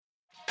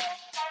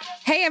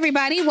Hey,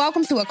 everybody.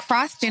 Welcome to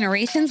Across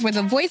Generations, where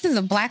the voices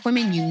of Black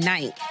women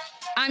unite.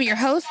 I'm your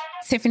host,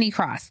 Tiffany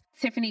Cross.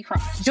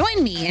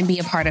 Join me and be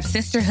a part of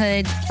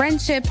sisterhood,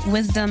 friendship,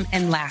 wisdom,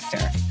 and laughter.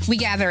 We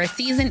gather a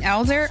seasoned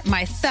elder,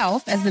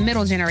 myself as the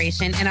middle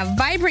generation, and a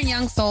vibrant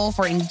young soul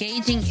for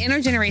engaging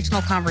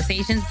intergenerational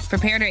conversations.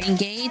 Prepare to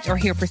engage or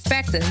hear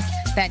perspectives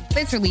that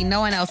literally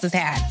no one else has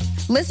had.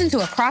 Listen to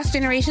Across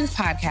Generations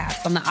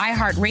podcast on the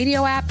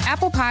iHeartRadio app,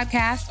 Apple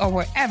Podcasts, or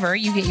wherever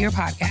you get your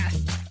podcasts.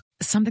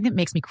 Something that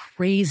makes me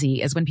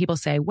crazy is when people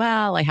say,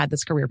 well, I had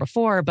this career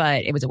before,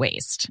 but it was a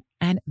waste.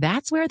 And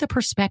that's where the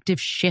perspective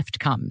shift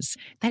comes,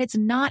 that it's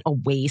not a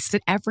waste,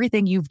 that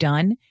everything you've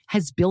done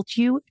has built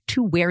you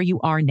to where you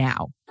are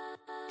now.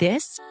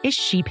 This is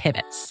She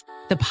Pivots,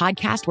 the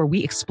podcast where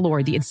we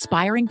explore the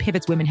inspiring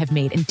pivots women have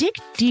made and dig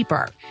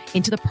deeper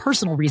into the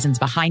personal reasons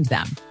behind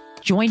them.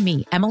 Join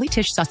me, Emily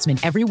Tish Sussman,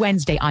 every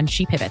Wednesday on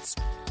She Pivots.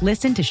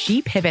 Listen to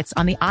She Pivots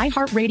on the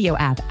iHeartRadio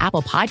app,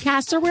 Apple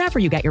Podcasts, or wherever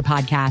you get your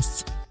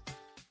podcasts.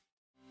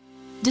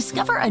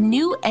 Discover a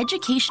new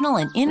educational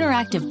and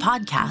interactive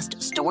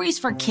podcast, Stories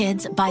for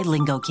Kids by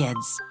Lingo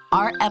Kids.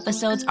 Our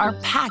episodes are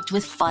packed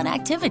with fun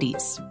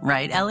activities.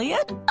 Right,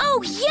 Elliot?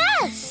 Oh,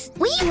 yes!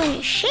 We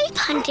went shape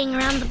hunting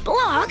around the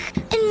block,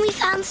 and we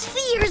found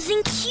spheres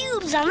and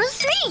cubes on the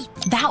street.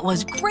 That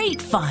was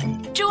great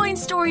fun. Join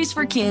Stories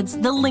for Kids,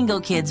 the Lingo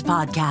Kids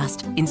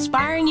podcast,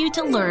 inspiring you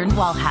to learn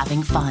while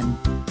having fun.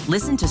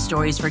 Listen to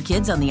Stories for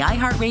Kids on the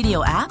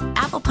iHeartRadio app,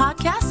 Apple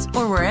Podcasts,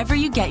 or wherever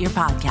you get your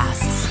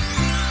podcasts.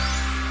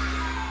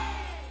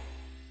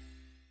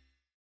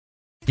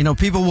 You know,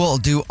 people will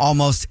do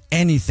almost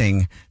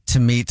anything to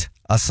meet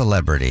a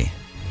celebrity.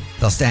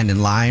 They'll stand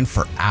in line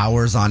for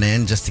hours on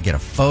end just to get a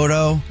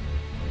photo.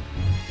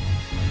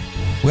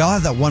 We all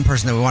have that one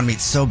person that we want to meet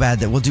so bad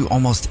that we'll do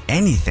almost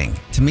anything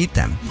to meet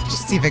them.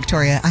 Just see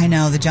Victoria. I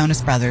know, the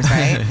Jonas Brothers,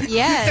 right?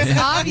 Yes,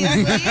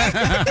 obviously.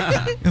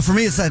 For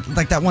me, it's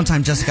like that one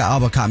time Jessica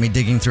Alba caught me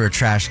digging through a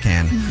trash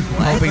can,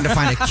 hoping to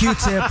find a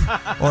Q-tip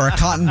or a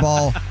cotton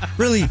ball.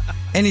 Really,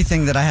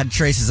 anything that I had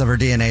traces of her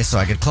DNA so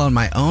I could clone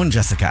my own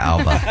Jessica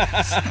Alba.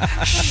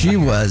 She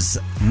was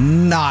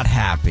not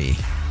happy.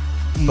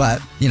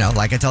 But, you know,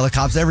 like I tell the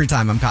cops every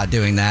time I'm caught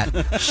doing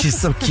that, she's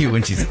so cute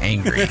when she's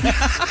angry.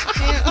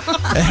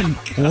 And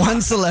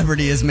one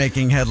celebrity is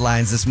making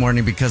headlines this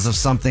morning because of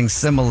something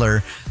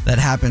similar that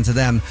happened to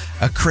them.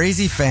 A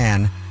crazy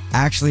fan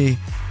actually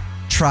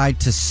tried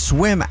to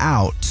swim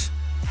out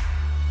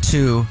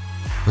to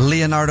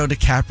Leonardo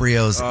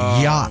DiCaprio's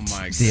yacht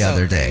the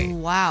other day.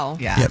 Wow.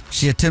 Yeah. Yep.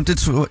 She attempted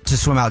to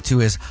swim out to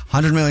his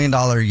 $100 million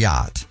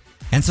yacht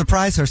and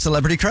surprise her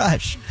celebrity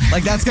crush.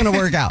 Like, that's going to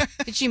work out.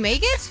 Did she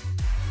make it?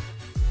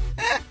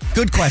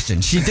 Good question.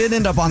 She did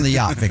end up on the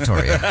yacht,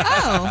 Victoria.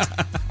 Oh.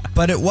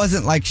 But it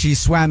wasn't like she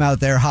swam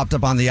out there, hopped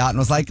up on the yacht, and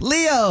was like,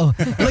 Leo,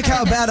 look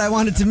how bad I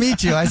wanted to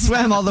meet you. I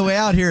swam all the way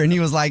out here. And he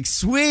was like,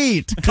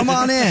 sweet, come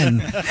on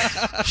in.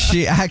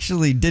 She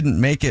actually didn't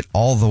make it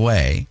all the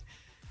way.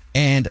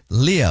 And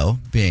Leo,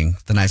 being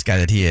the nice guy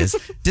that he is,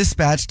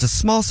 dispatched a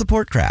small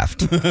support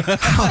craft.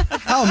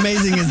 How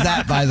amazing is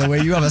that, by the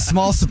way? You have a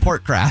small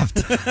support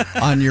craft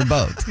on your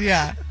boat.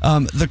 Yeah.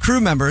 The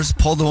crew members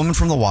pulled the woman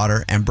from the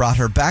water and brought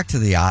her back to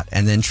the yacht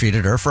and then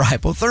treated her for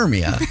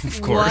hypothermia.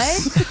 Of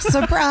course. What?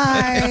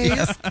 Surprise.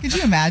 Yes. Could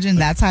you imagine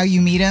that's how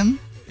you meet him?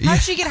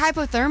 How'd she get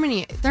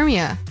hypothermia?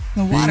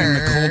 The water. In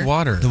the cold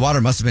water. The water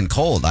must have been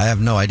cold. I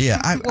have no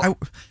idea.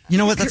 You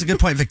know what? That's a good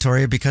point,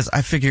 Victoria, because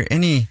I figure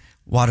any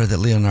water that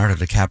Leonardo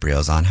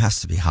DiCaprio's on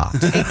has to be hot.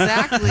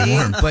 Exactly.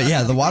 Warm. But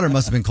yeah, the water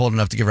must have been cold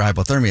enough to give her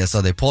hypothermia.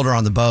 So they pulled her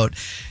on the boat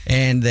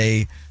and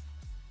they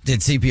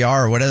did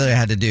CPR or whatever they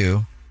had to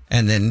do.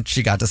 And then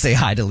she got to say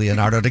hi to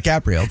Leonardo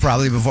DiCaprio,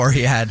 probably before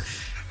he had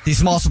the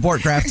small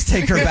support craft to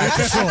take her back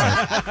to shore.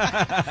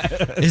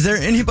 Is there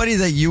anybody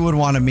that you would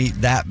want to meet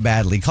that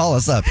badly? Call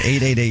us up,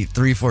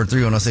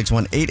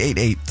 888-343-1061,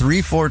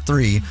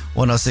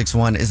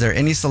 888-343-1061. Is there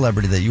any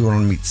celebrity that you would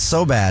want to meet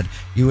so bad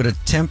you would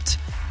attempt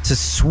to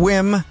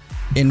swim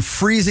in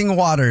freezing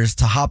waters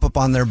to hop up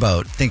on their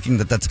boat, thinking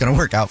that that's going to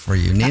work out for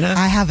you? Nina?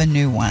 I have a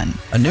new one.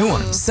 A new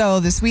one? So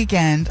this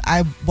weekend,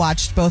 I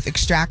watched both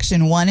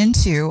Extraction 1 and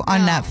 2 on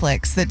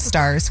Netflix that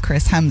stars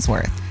Chris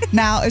Hemsworth.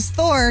 Now, as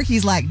Thor,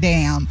 he's like,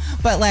 damn.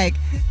 But like,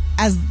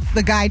 as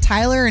the guy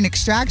Tyler in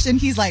Extraction,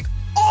 he's like,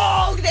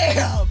 oh,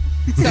 damn.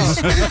 So,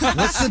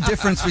 what's the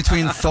difference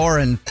between Thor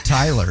and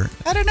Tyler?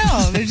 I don't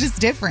know. They're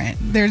just different.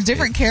 There's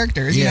different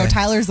characters. Yeah. You know,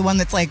 Tyler's the one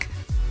that's like,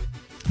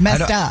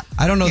 messed up.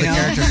 I don't know the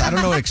characters. I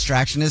don't know what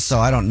Extraction is, so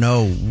I don't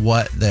know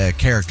what the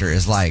character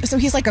is like. So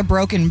he's like a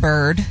broken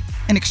bird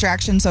in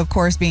Extraction. So, of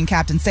course, being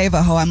Captain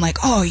Save-A-Ho, I'm like,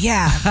 oh,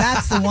 yeah,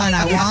 that's the one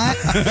I want.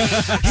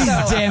 He's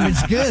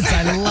damaged goods.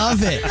 I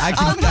love it.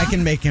 I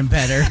can make him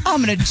better.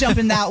 I'm going to jump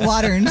in that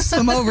water and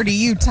swim over to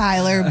you,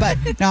 Tyler. But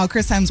no,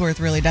 Chris Hemsworth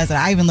really does it.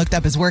 I even looked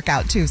up his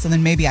workout, too, so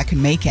then maybe I can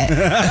make it.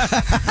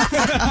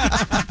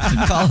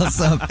 Call us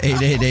up,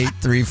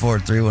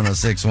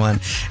 888-343-1061,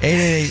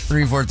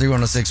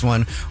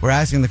 888-343-1061. We're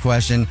asking the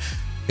question,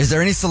 Is there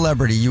any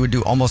celebrity you would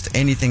do almost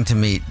anything to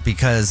meet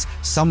because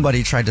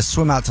somebody tried to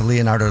swim out to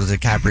Leonardo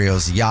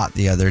DiCaprio's yacht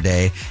the other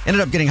day,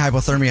 ended up getting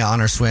hypothermia on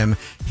her swim.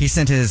 He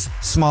sent his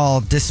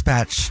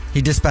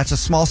he dispatched a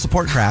small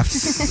support craft,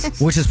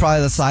 which is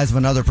probably the size of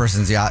another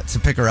person's yacht, to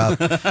pick her up.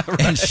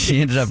 And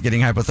she ended up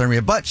getting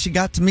hypothermia, but she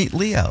got to meet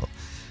Leo.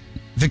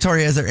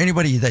 Victoria, is there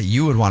anybody that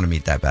you would want to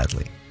meet that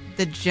badly?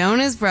 The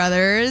Jonas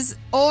Brothers,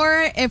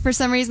 or if for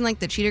some reason like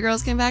the Cheetah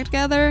Girls came back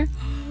together.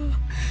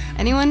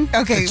 Anyone?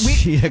 Okay,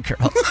 Cheetah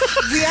Girls.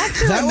 we have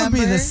to That would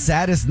be the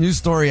saddest news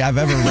story I've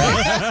ever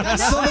read.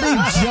 Somebody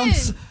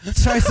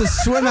tries to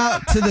swim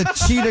out to the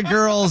Cheetah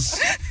Girls.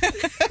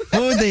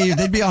 What would they?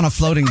 They'd be on a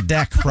floating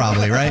deck,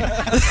 probably, right? Hey,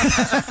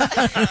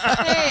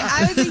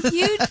 I was a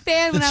huge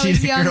fan when I was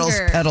Cheetah younger. Girls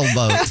pedal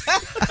boat.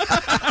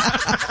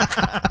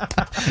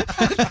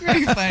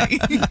 Very funny.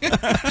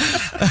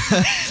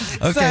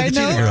 Okay, Side the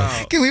Cheetah note,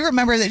 Girls. can we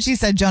remember that she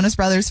said Jonas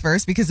Brothers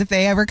first? Because if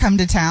they ever come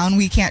to town,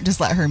 we can't just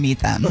let her meet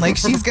them. Like,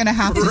 she's going to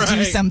have to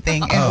do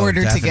something in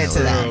order to get to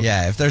definitely. them.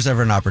 Yeah, if there's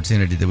ever an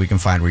opportunity that we can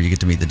find where you get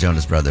to meet the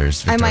Jonas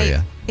Brothers, I Victoria.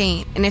 might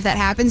faint, and if that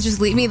happens, just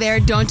leave me there.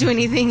 Don't do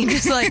anything, and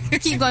just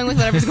like keep going with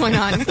whatever's going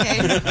on.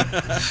 Okay.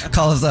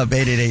 Call us up,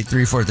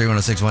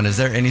 888-343-1061. Is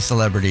there any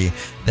celebrity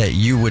that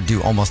you would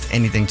do almost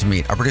anything to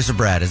meet? Our producer,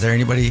 Brad, is there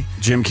anybody?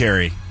 Jim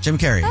Carrey. Jim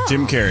Carrey.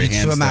 Jim Carrey, You'd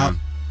hands swim out down.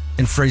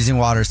 in freezing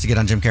waters to get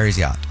on Jim Carrey's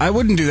yacht. I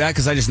wouldn't do that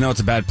because I just know it's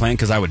a bad plan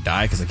because I would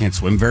die because I can't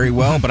swim very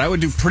well. But I would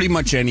do pretty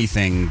much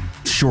anything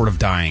short of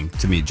dying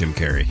to meet Jim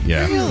Carrey.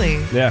 Yeah. Really?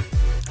 Yeah.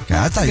 Okay,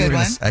 I thought you were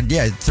good going to.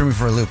 Yeah, it threw me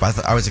for a loop.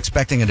 I was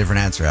expecting a different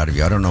answer out of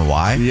you. I don't know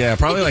why. Yeah,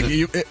 probably like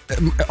you.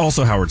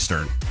 Also Howard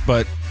Stern,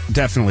 but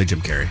definitely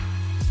Jim Carrey.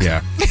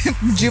 Yeah.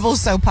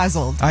 Jubal's so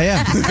puzzled. I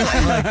am.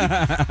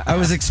 I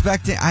was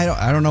expecting.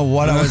 I don't know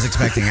what I was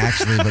expecting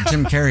actually, but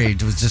Jim Carrey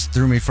just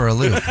threw me for a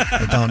loop.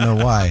 I don't know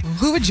why.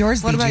 Who would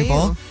yours What be, about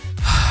Jubal?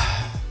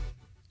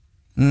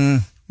 you?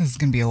 This is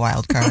going to be a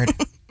wild card.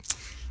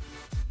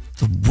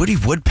 The Woody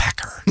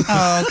Woodpecker.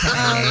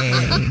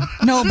 Okay.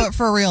 No, but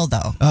for real,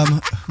 though.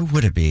 Who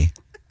would it be?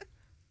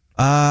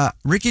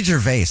 Ricky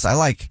Gervais.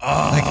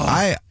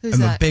 I Who's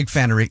am a that? big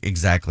fan of Ricky.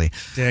 Exactly.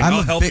 Dang,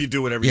 I'll help you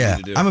do whatever you need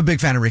to do. I'm a big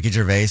fan of Ricky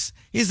Gervais.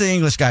 He's the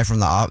English guy from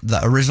the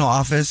original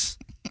Office.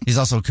 He's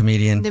also a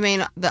comedian.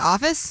 The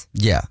Office?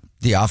 Yeah,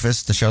 The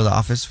Office, the show The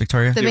Office,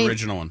 Victoria. The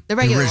original one. The The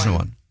regular original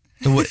one.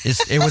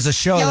 It was a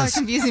show. Y'all are that's,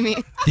 confusing me.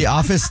 The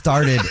Office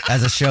started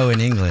as a show in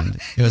England.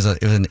 It was an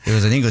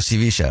English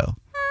TV show.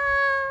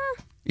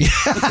 Okay.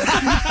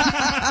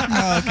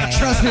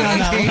 Trust me on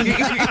that one.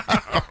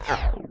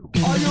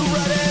 Are you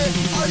ready?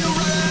 Are you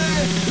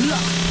ready?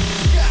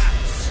 Let's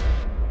get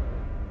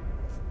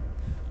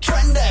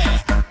trendy.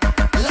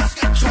 Let's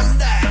get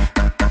trendy.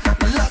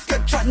 Let's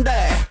get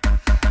trendy.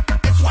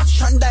 It's what's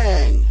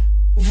trending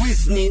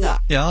with Nina.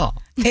 Yeah.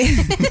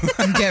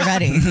 Get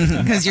ready,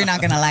 because you're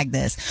not going to like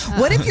this.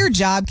 What if your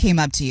job came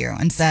up to you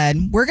and said,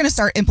 we're going to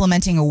start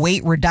implementing a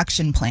weight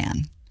reduction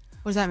plan?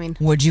 What does that mean?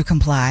 Would you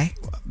comply?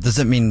 Does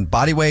it mean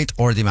body weight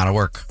or the amount of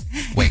work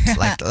weight? I'm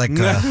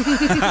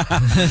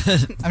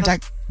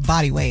talking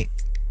body weight.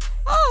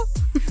 Oh,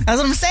 that's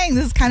what I'm saying.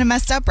 This is kind of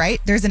messed up, right?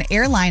 There's an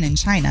airline in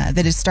China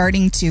that is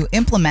starting to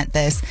implement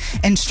this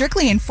and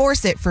strictly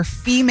enforce it for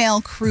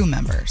female crew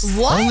members.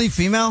 What? Only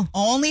female?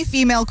 Only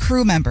female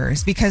crew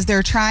members, because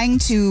they're trying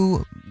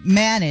to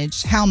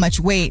manage how much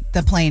weight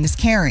the plane is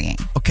carrying.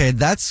 Okay,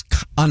 that's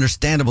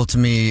understandable to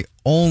me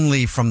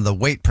only from the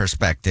weight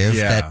perspective.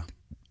 Yeah. That,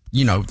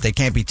 they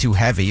can't be too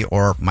heavy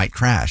or might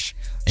crash.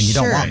 And you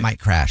don't Sure. want might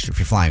crash if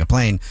you're flying a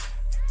plane.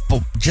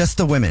 But just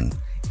the women.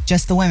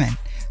 Just the women.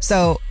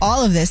 So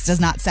all of this does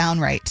not sound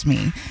right to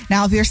me.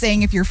 Now, if you're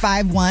saying if you're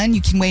 5'1",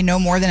 you can weigh no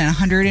more than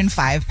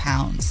 105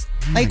 pounds.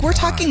 We're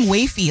talking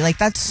wafy.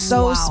 That's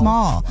so Wow.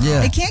 small.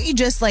 Yeah. Can't you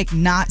just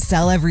not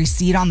sell every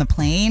seat on the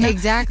plane?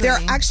 Exactly.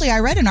 I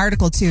read an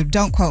article too.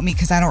 Don't quote me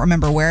because I don't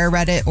remember where I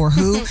read it or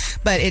who,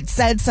 but it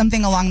said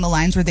something along the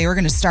lines where they were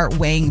going to start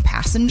weighing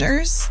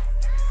passengers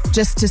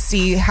just to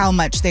see how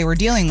much they were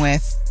dealing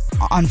with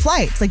on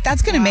flights.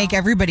 That's going to make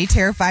everybody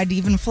terrified to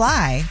even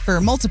fly for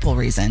multiple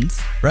reasons.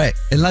 Right.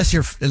 Unless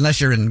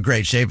you're in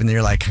great shape and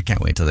you're like, I can't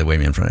wait till they weigh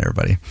me in front of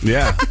everybody.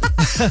 Yeah.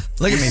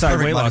 Look at me. Side perfect weight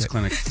body loss shape.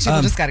 clinic.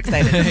 People just got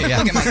excited. yeah.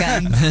 Look at my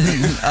guns.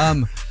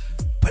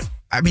 But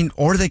I mean,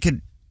 or they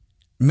could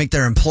make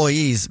their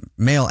employees,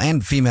 male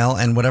and female,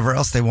 and whatever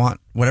else they want,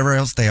 whatever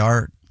else they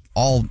are,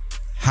 all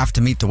have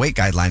to meet the weight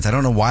guidelines. I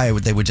don't know why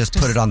they would just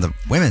put it on the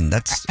women.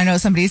 That's I know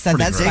somebody said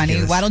Pretty that's funny.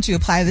 ridiculous. Why don't you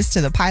apply this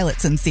to the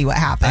pilots and see what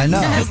happens? I know.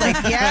 I was like,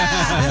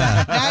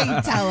 yeah. Now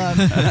you tell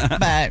them.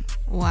 But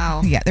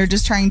Wow. yeah, they're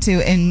just trying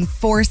to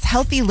enforce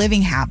healthy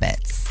living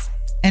habits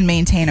and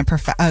maintain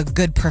a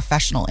good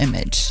professional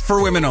image.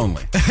 For women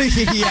only.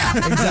 yeah,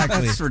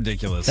 exactly. That's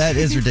ridiculous. That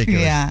is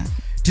ridiculous. Yeah.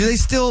 Do they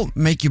still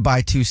make you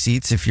buy 2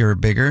 seats if you're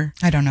bigger?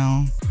 I don't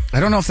know. I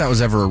don't know if that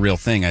was ever a real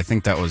thing. I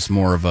think that was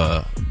more of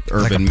a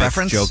urban myth,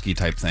 preference? jokey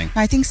type thing.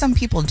 I think some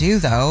people do,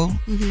 though.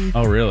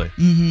 Oh, really?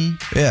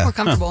 Yeah. More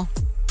comfortable.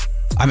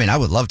 I mean, I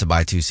would love to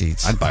buy 2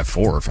 seats. I'd buy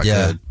 4 if I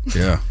Yeah. could.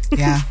 Yeah.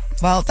 Yeah.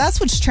 Well, that's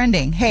what's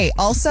trending. Hey,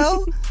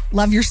 also,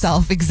 love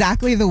yourself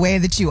exactly the way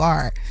that you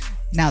are.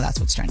 Now that's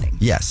what's trending.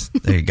 Yes,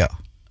 there you go.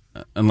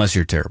 Unless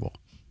you're terrible.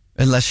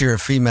 Unless you're a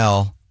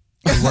female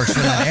who works for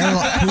that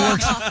airline,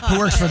 who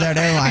works for that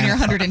airline. And you're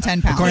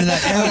 110 pounds. According to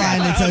that airline,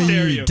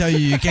 they tell you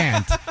you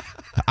can't.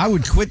 I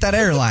would quit that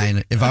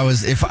airline if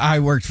I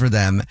worked for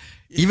them.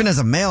 Even as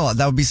a male,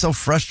 that would be so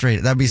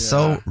frustrating. That would be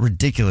so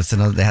ridiculous to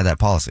know that they had that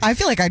policy. I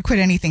feel like I'd quit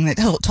anything that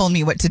told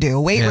me what to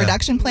do. Weight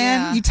reduction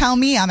plan, you tell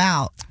me, I'm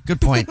out. Good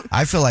point.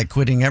 I feel like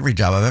quitting every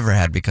job I've ever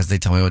had because they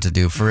tell me what to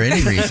do for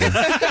any reason.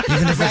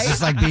 Even if it's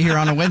just like be here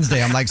on a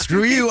Wednesday. I'm like,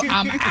 screw you,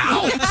 I'm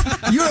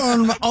out. You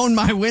don't own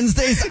my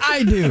Wednesdays,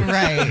 I do.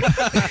 Right.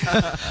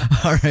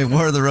 All right,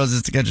 War of the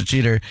Roses to Catch a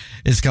Cheater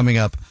is coming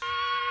up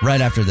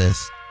right after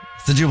this.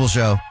 It's the Jubal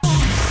Show.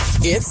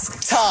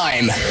 It's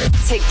time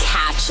to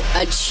catch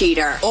a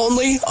cheater.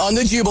 Only on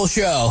the Jubal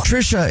Show.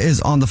 Trisha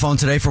is on the phone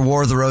today for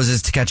War of the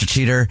Roses to Catch a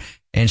Cheater,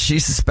 and she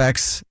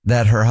suspects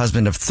that her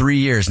husband of 3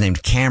 years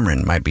named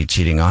Cameron might be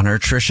cheating on her.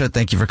 Trisha,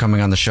 thank you for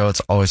coming on the show.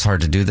 It's always hard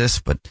to do this,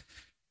 but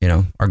you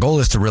know, our goal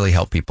is to really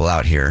help people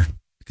out here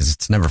because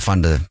it's never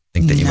fun to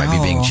think that you might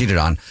be being cheated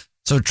on.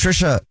 So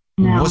Trisha,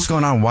 what's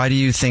going on? Why do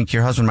you think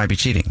your husband might be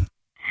cheating?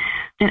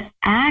 It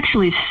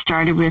actually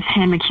started with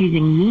him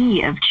accusing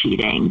me of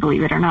cheating,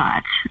 believe it or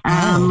not.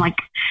 A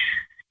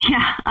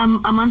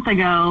month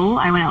ago,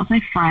 I went out with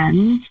my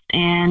friends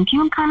and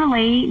came up kind of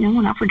late and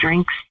went out for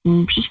drinks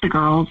and just the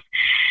girls.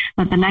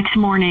 But the next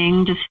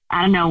morning, just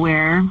out of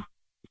nowhere,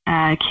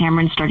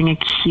 Cameron started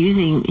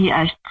accusing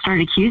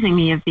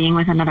me of being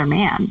with another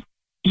man.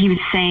 He was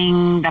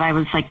saying that I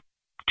was like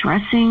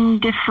dressing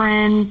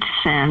different,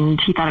 and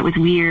he thought it was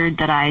weird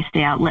that I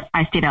stayed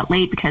out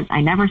late because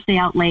I never stay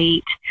out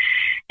late.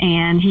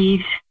 And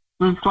he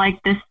was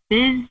like, this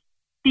is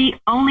the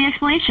only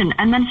explanation.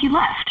 And then he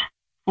left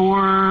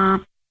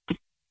for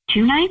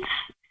 2 nights.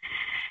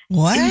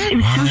 What? It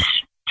was so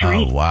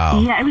strange. Oh,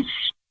 wow. Yeah, it was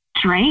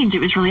strange. It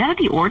was really out of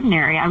the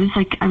ordinary. I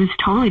was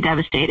totally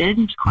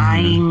devastated,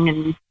 crying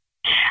and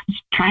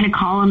trying to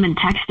call him and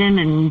text him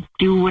and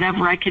do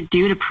whatever I could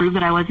do to prove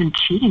that I wasn't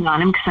cheating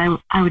on him because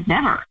I would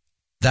never.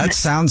 That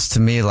sounds to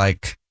me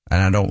like,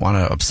 and I don't want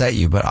to upset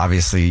you, but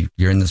obviously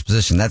you're in this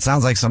position. That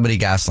sounds like somebody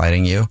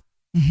gaslighting you.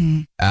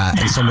 Mm-hmm.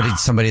 And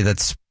somebody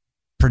that's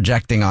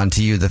projecting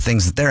onto you the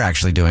things that they're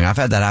actually doing. I've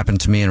had that happen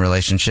to me in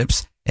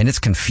relationships, and it's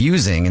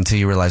confusing until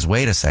you realize,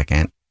 wait a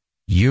second,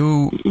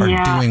 you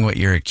are doing what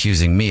you're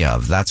accusing me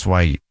of. That's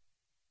why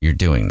you're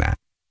doing that.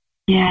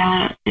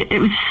 Yeah, it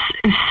was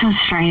so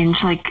strange,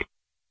 like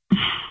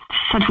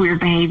such weird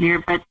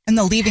behavior. And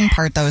the leaving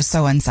part, though, is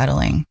so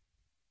unsettling.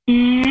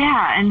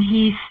 Yeah, and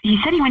he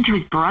said he went to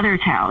his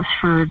brother's house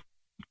for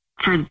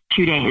 2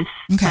 days.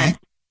 Okay. But,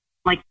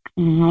 like,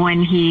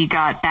 when he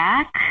got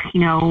back,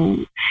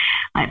 I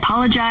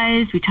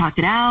apologized. We talked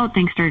it out.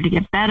 Things started to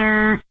get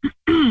better.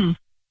 But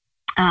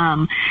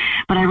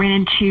I ran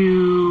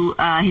into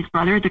his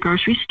brother at the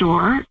grocery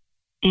store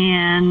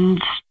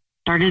and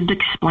started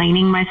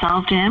explaining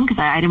myself to him because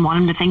I didn't want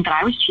him to think that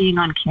I was cheating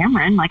on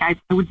Cameron. Like, I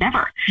would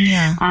never.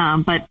 Yeah.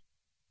 But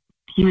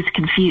he was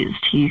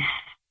confused. He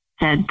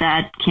said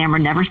that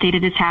Cameron never stayed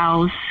at his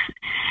house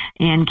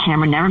and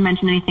Cameron never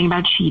mentioned anything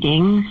about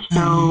cheating.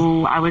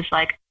 So I was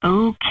like,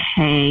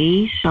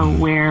 okay, so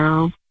where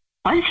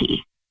was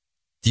he?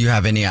 Do you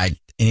have any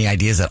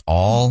ideas at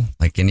all?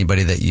 Like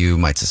anybody that you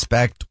might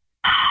suspect?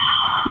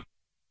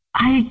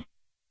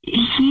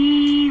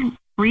 He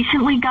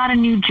recently got a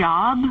new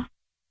job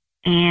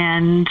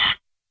and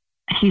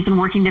he's been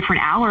working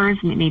different hours.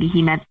 Maybe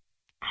he met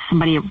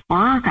somebody at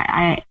work.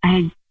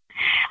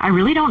 I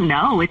really don't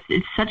know. It's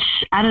such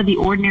out of the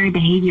ordinary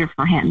behavior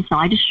for him. So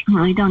I just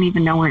really don't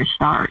even know where to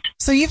start.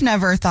 So you've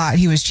never thought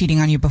he was cheating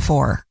on you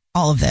before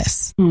all of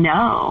this?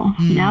 No.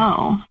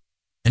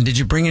 And did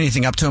you bring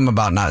anything up to him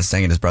about not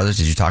staying at his brother's?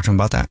 Did you talk to him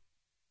about that?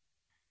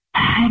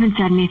 I haven't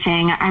said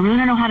anything. I really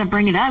don't know how to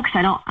bring it up because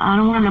I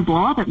don't want him to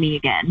blow up at me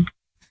again.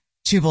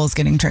 Jubal's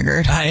getting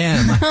triggered. I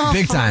am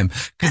big time.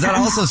 Because that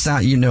also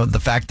sounds, the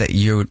fact that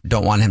you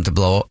don't want him to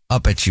blow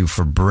up at you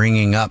for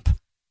bringing up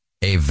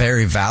a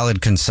very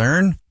valid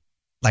concern.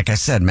 Like I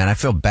said, man, I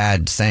feel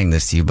bad saying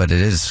this to you, but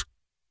it is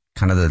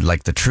kind of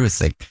the truth.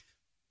 Like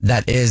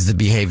that is the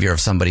behavior of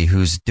somebody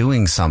who's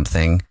doing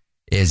something.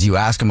 Is you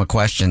ask them a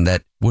question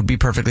that would be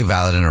perfectly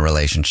valid in a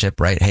relationship,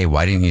 right? Hey,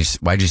 why'd you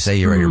say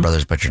you're at your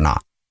brother's, but you're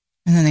not?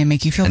 And then they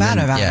make you feel bad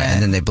about it. Yeah,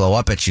 and then they blow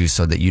up at you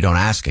so that you don't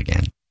ask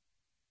again.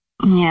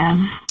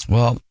 Yeah.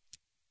 Well,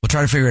 we'll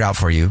try to figure it out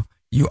for you.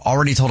 You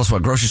already told us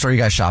what grocery store you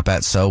guys shop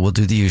at, so we'll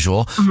do the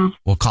usual. Mm-hmm.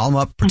 We'll call them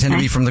up, pretend to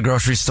be from the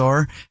grocery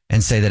store,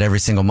 and say that every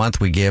single month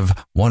we give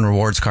one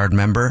rewards card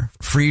member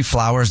free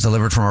flowers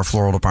delivered from our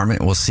floral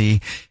department. We'll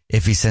see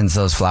if he sends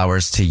those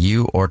flowers to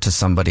you or to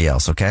somebody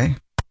else, okay?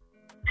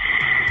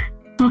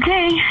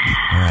 Okay.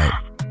 All right.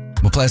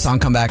 We'll play a song,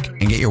 come back,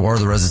 and get your War of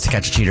the Roses to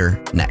Catch a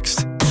Cheater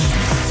next.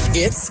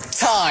 It's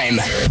time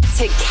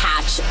to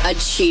catch a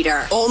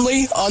cheater.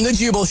 Only on the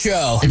Jubal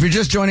Show. If you're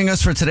just joining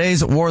us for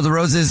today's War of the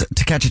Roses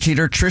to Catch a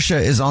Cheater, Trisha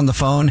is on the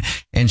phone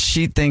and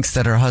she thinks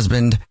that her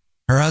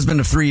Her husband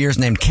of 3 years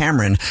named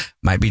Cameron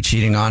might be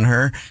cheating on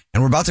her.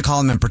 And we're about to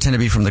call him and pretend to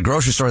be from the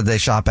grocery store that they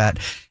shop at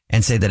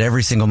and say that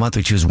every single month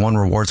we choose one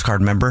rewards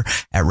card member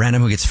at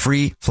random who gets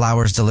free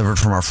flowers delivered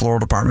from our floral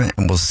department.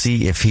 And we'll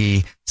see if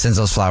he sends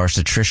those flowers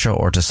to Trisha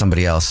or to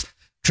somebody else.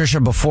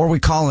 Trisha, before we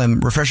call him,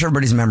 refresh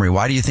everybody's memory.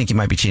 Why do you think he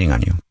might be cheating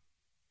on you?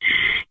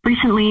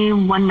 Recently,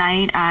 one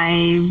night,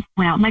 I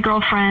went out with my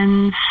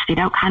girlfriends, stayed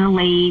out kind of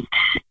late,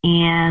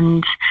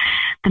 and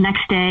the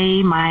next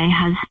day, my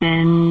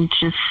husband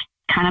just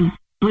kind of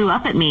blew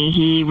up at me.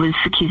 He was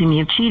accusing me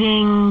of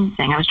cheating,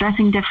 saying I was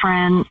dressing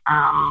different.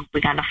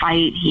 We got in a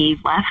fight. He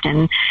left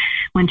and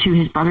went to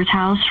his brother's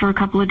house for a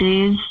couple of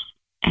days,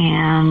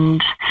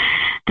 and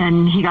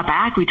then he got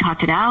back. We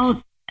talked it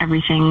out.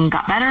 Everything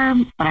got better,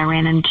 but I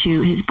ran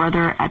into his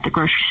brother at the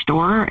grocery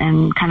store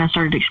and kind of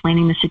started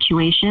explaining the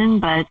situation,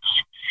 but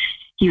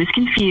he was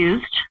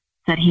confused,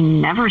 that he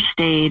never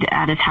stayed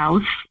at his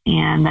house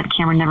and that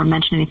Cameron never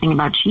mentioned anything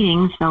about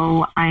cheating.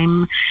 So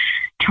I'm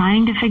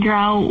trying to figure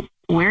out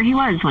where he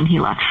was when he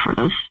left for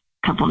those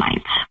couple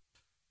nights.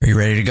 Are you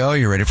ready to go? Are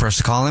you ready for us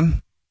to call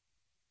him?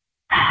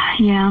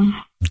 Yeah.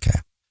 Okay.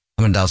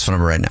 I'm going to dial his phone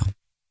number right now.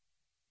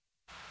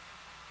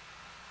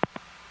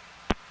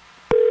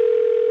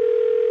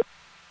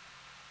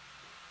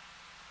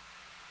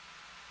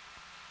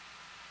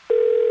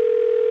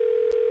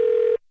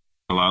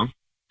 Hello?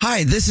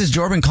 Hi, this is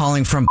Jordan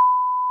calling from...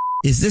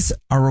 Is this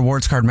our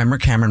rewards card member,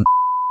 Cameron?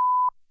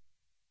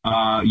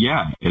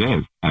 Yeah, it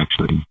is,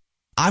 actually.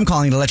 I'm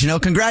calling to let you know,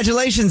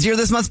 congratulations, you're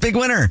this month's big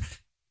winner.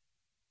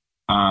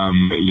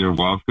 You're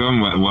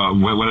welcome.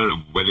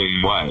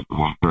 Winning what?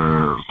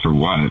 For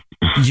what?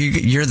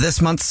 You're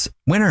this month's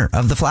winner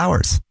of the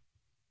flowers.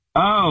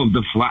 Oh,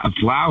 the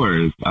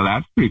flowers. Oh,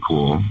 that's pretty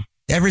cool.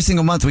 Every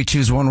single month, we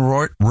choose one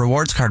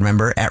rewards card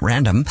member at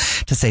random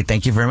to say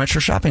thank you very much for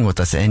shopping with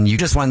us. And you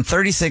just won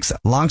 36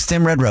 long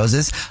stem red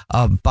roses,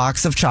 a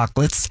box of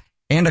chocolates,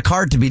 and a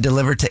card to be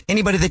delivered to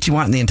anybody that you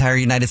want in the entire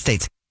United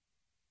States.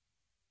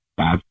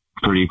 That's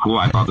pretty cool.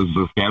 I thought this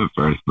was a scam at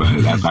first,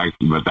 but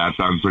that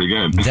sounds pretty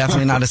good.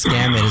 Definitely not a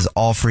scam. It is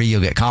all free.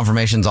 You'll get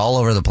confirmations all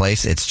over the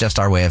place. It's just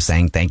our way of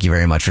saying thank you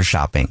very much for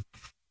shopping.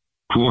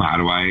 Cool. How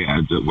do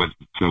I?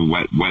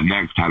 What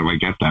next? How do I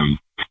get them?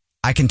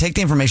 I can take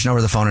the information over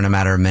the phone in a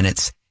matter of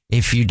minutes.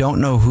 If you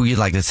don't know who you'd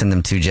like to send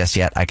them to just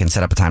yet, I can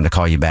set up a time to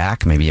call you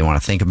back. Maybe you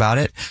want to think about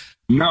it.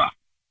 No, I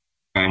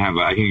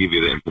can give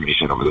you the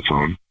information over the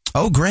phone.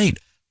 Oh, great.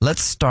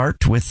 Let's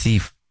start with the,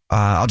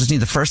 I'll just need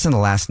the first and the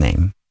last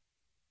name.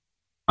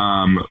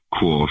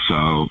 Cool.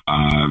 So,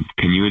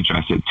 can you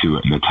address it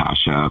to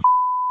Natasha?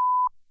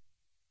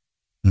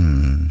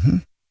 Mm-hmm.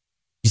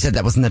 You said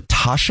that was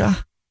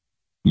Natasha?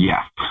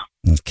 Yeah.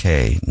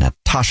 Okay,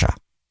 Natasha.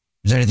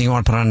 Is there anything you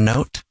want to put on a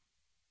note?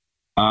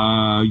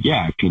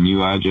 Yeah. Can you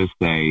just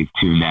say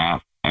to Nat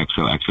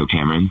XOXO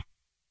Cameron?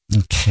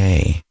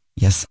 Okay.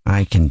 Yes,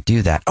 I can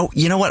do that. Oh,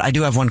 you know what? I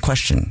do have one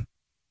question.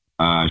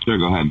 Sure,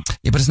 go ahead.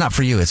 Yeah, but it's not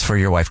for you. It's for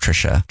your wife,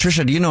 Trisha.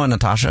 Trisha, do you know a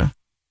Natasha?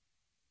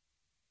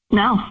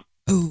 No.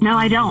 Ooh. No,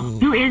 I don't.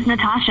 Who is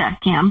Natasha,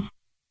 Cam?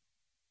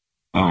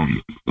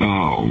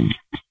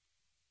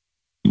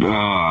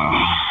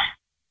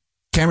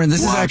 Cameron,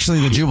 this is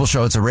actually the Jubal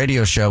Show. It's a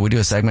radio show. We do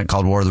a segment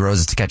called War of the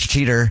Roses to catch a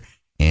cheater.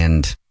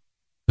 And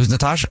who's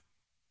Natasha?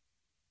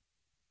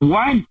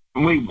 What?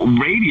 Wait,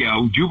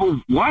 radio?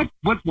 Jubal? What?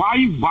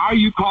 Why are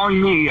you calling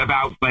me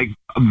about like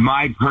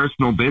my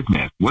personal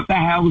business? What the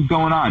hell is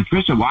going on,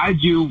 Trisha? What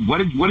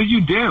did you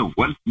do?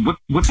 What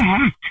the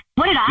heck?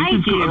 What did I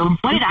do?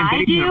 What did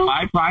I do?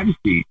 My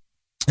privacy.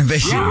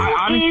 Invasion. Yeah,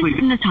 honestly,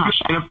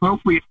 Natasha.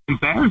 Inappropriate,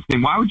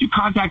 embarrassing. Why would you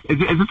contact? Is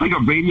this like a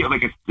radio?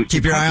 Like a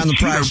keep your eye on the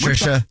prize,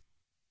 Trisha.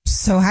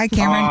 So hi,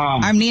 Cameron.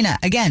 I'm Nina.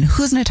 Again,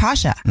 who's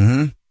Natasha?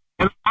 Mm-hmm.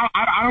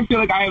 I don't feel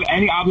like I have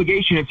any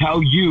obligation to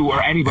tell you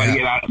or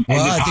anybody about.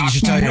 Well, I think you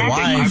should tell your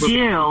wife.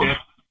 You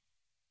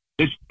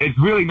do. It's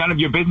really none of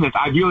your business.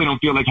 I really don't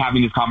feel like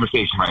having this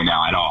conversation right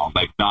now at all.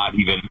 Like, not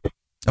even.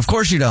 Of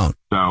course you don't.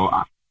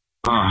 So,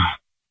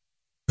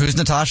 who's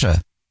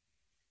Natasha?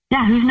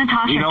 Yeah, who's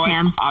Natasha, you know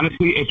Cam? What?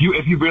 Honestly, if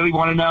you really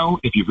want to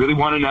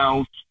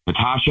know,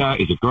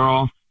 Natasha is a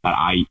girl that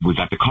I was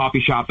at the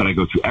coffee shop that I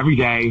go to every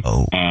day.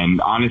 Oh.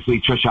 And honestly,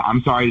 Trisha,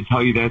 I'm sorry to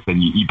tell you this, but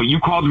you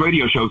called the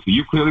radio show, so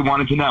you clearly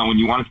wanted to know and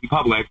you wanted to be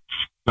public.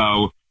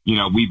 So, you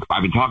know,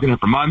 I've been talking to her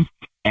for months,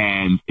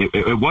 and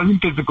it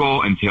wasn't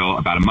physical until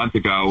about a month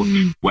ago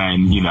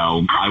when, you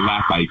know, I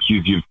left, I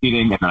accused you of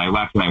cheating, and then I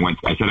left and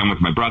I said I went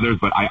to my brother's,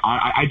 but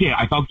I did.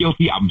 I felt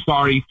guilty. I'm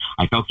sorry.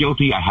 I felt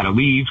guilty. I had to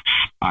leave.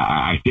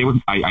 I stayed with,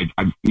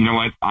 you know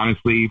what,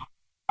 honestly,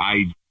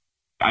 I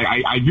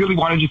really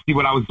wanted to see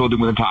what I was building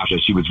with Natasha.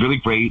 She was really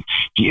great.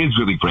 She is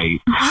really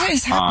great. What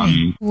is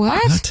happening?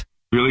 What?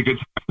 Really good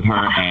time with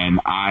her, and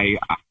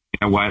you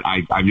know what?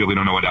 I really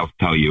don't know what else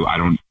to tell you. I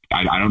don't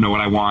know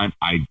what I want.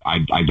 I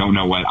don't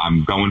know what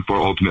I'm going for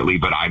ultimately,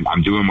 but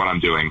I'm doing what I'm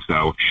doing.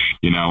 So,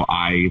 you know,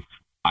 I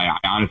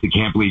honestly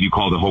can't believe you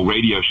called the whole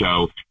radio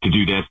show to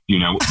do this, you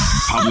know,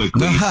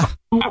 publicly.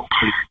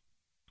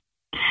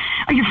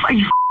 Are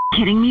you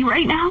kidding me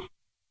right now?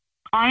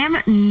 I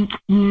am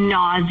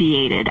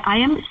nauseated. I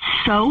am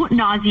so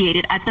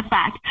nauseated at the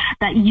fact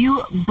that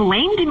you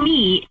blamed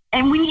me,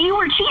 and when you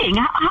were cheating,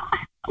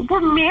 we're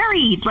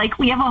married, like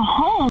we have a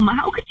home.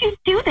 How could you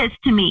do this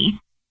to me?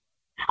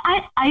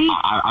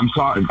 I'm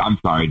sorry. I'm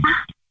sorry.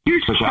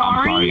 You're Trisha,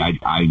 sorry. I'm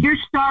sorry. You're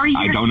sorry.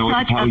 I don't know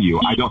what to tell you.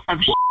 I don't. What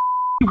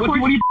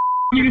do you want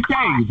me to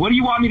say? What do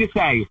you want me to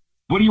say?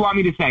 What do you want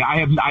me to say?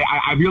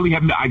 I really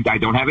have. I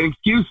don't have an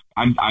excuse.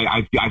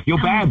 I feel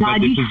bad, God,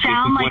 but this you is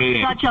sound what it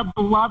is. like such a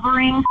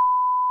blubbering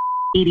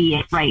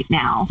idiot right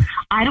now.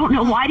 I don't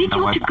know. Why did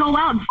you have to go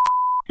out and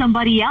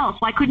somebody else?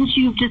 Why couldn't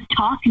you just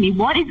talk to me?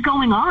 What is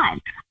going on?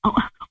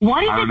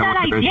 What is it that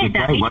I did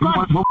that makes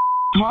you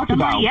talk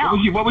about? What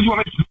would you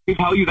want me to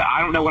tell you that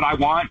I don't know what I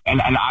want and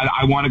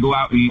I want to go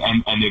out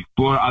and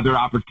explore other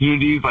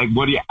opportunities? Like,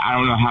 what do you? I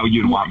don't know how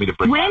you'd want me to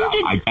bring that up.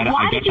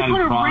 Why did you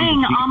put a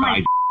ring on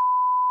my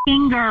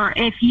finger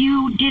if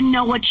you didn't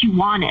know what you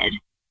wanted?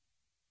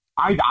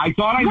 I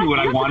thought I knew what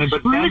I wanted,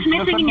 but then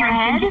missing in your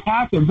head. Things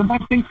happen.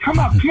 Sometimes things come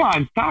up. Come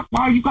on, stop!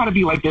 Why you got to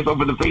be like this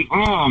over the face?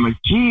 Oh my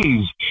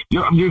jeez,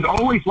 you're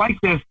always like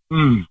this.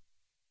 No,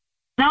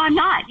 I'm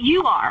not.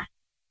 You are.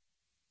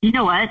 You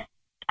know what?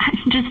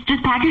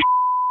 Just pack your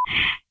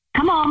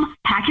come home,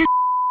 pack your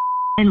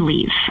and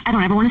leave. I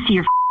don't ever want to see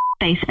your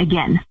face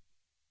again.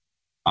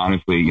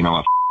 Honestly, you know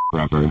what?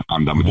 Forever.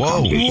 I'm done with the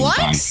conversation.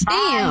 What?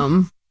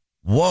 Damn.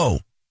 Whoa.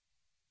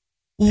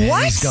 What?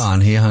 And he's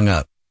gone. He hung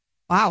up.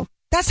 Wow.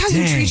 That's how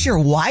you treat your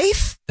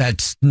wife?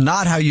 That's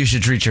not how you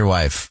should treat your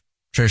wife.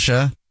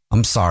 Trisha,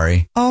 I'm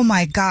sorry. Oh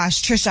my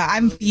gosh, Trisha,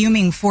 I'm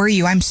fuming for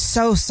you. I'm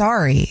so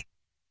sorry.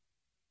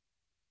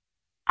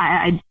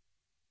 I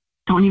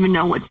don't even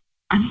know what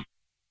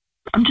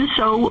I'm just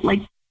so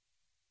like,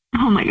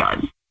 oh my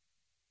God.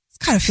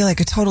 It's gotta feel like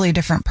a totally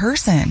different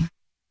person.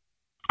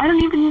 I don't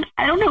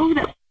know who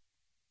that,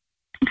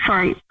 I'm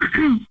sorry.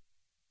 I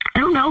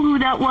don't know who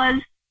that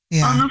was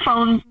on the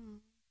phone.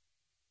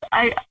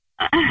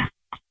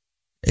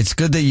 It's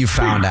good that you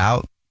found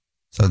out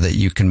so that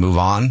you can move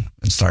on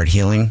and start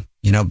healing,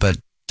 but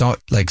don't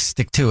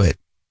stick to it.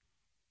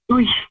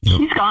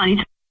 He's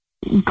gone.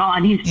 He's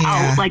gone. He's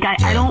out. Like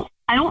I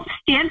don't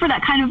stand for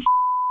that kind of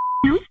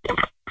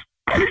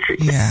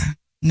Yeah.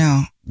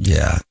 No.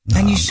 Yeah. No.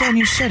 And you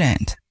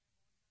shouldn't.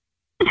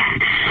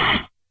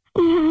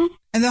 Mm-hmm.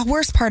 And the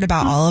worst part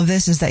about all of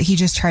this is that he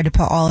just tried to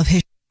put all of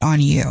his on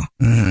you.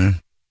 Mm-hmm.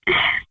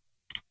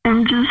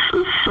 I'm just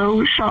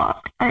so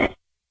shocked.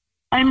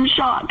 I'm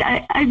shocked.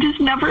 I just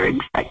never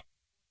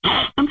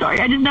I'm sorry.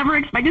 I just never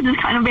expected this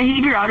kind of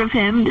behavior out of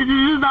him. This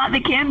is not the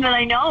Cam that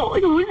I know.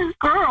 Like, who is this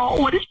girl?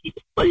 What is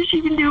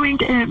she been doing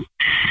to him?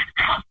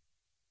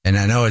 And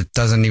I know it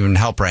doesn't even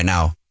help right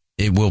now.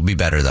 It will be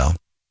better though.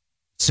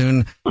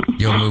 Soon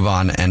you'll move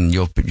on and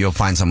you'll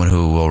find someone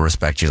who will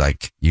respect you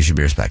like you should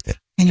be respected.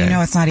 And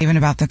it's not even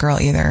about the girl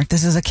either.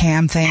 This is a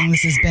Cam thing.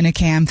 This has been a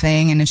Cam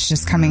thing, and it's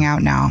just coming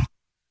out now.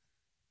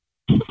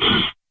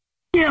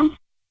 Yeah.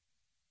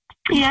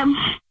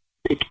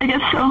 I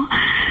guess so.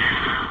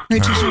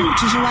 Right,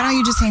 Trisha, why don't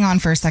you just hang on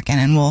for a second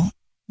and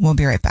we'll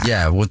be right back.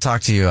 Yeah, we'll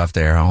talk to you up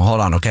there.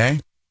 Hold on, okay?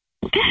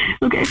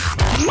 Okay.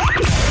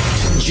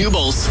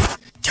 Jubal's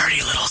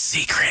dirty little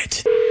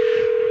secret.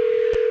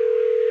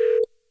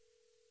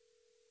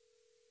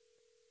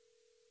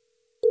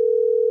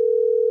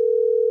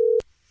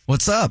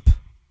 What's up?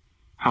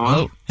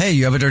 Hello? Hey,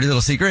 you have a dirty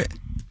little secret?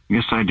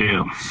 Yes, I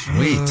do.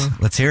 Sweet.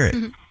 Let's hear it.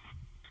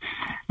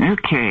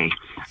 Okay.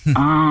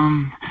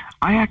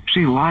 I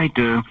actually lied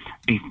to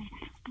a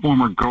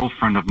former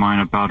girlfriend of mine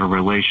about a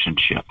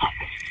relationship.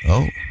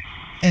 Oh.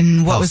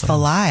 And what was the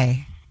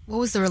lie? What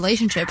was the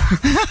relationship?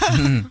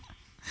 It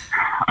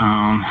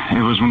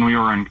was when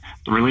the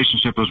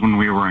relationship was when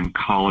we were in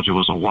college. It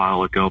was a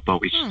while ago,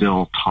 but we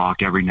still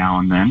talk every now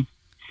and then.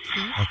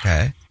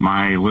 Okay.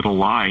 My little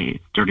lie,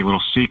 dirty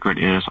little secret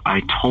is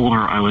I told her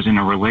I was in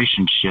a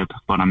relationship,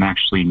 but I'm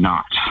actually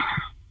not.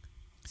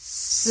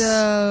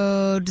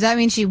 So, does that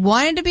mean she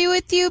wanted to be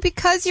with you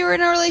because you were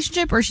in a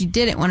relationship, or she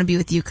didn't want to be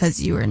with you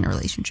because you were in a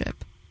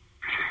relationship?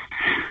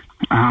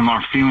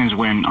 Our feelings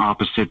went in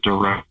opposite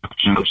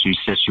directions. She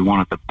said she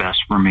wanted the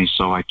best for me,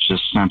 so I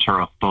just sent her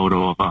a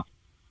photo of a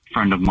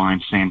friend of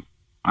mine saying,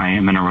 I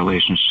am in a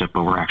relationship,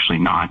 but we're actually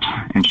not.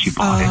 And she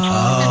bought it. Oh,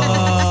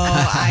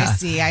 I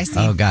see.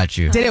 Oh, got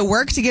you. Did it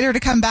work to get her to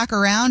come back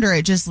around, or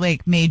it just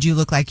made you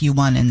look like you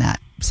won in that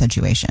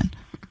situation?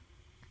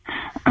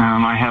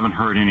 I haven't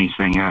heard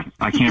anything yet.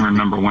 I can't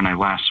remember when I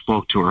last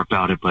spoke to her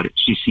about it, but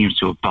she seems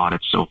to have bought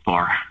it so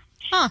far.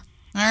 Huh.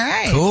 All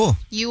right. Cool.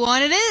 You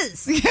won it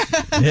is.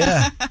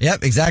 Yeah.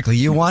 Yep, exactly.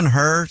 You won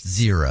her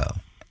 0.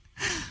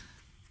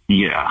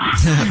 Yeah.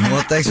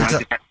 Well, thanks for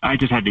I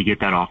just had to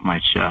get that off my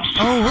chest.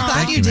 Oh, we're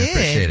glad you did.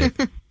 Appreciate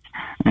it.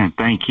 And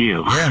thank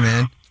you. Yeah,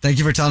 man. Thank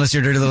you for telling us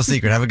your dirty little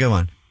secret. Have a good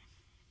one.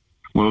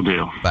 Will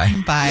do. Bye.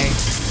 Bye.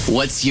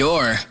 What's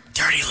your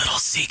dirty little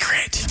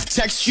secret?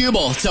 Text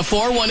Jubal to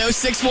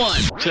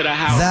 41061. To the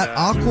house. That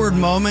awkward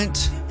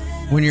moment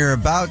when you're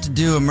about to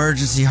do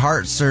emergency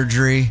heart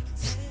surgery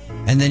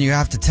And then you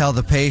have to tell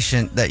the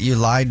patient that you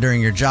lied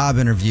during your job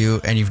interview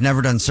and you've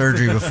never done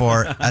surgery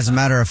before. As a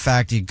matter of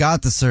fact, you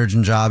got the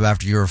surgeon job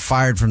after you were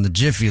fired from the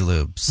Jiffy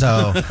Lube.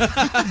 So, isn't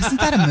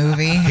that a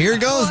movie? Here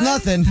goes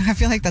nothing. I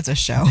feel like that's a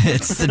show.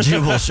 It's the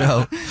Jubal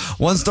Show.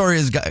 One story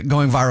is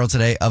going viral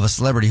today of a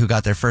celebrity who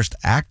got their first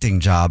acting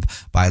job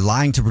by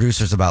lying to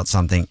producers about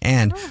something.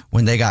 And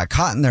when they got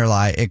caught in their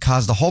lie, it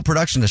caused the whole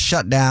production to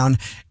shut down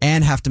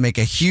and have to make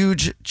a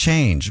huge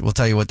change. We'll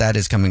tell you what that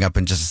is coming up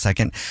in just a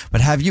second. But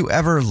have you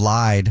ever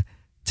lied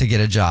to get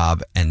a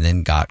job and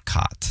then got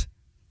caught?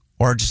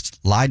 Or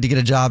just lied to get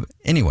a job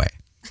anyway?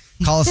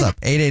 Call us up,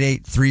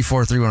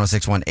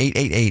 888-343-1061,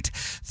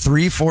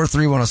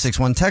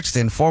 888-343-1061. Text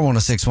in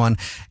 41061,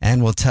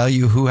 and we'll tell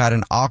you who had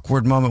an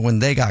awkward moment when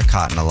they got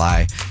caught in a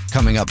lie.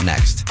 Coming up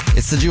next,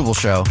 it's the Jubal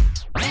Show.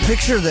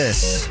 Picture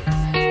this.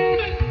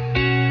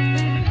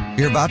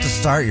 You're about to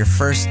start your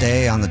first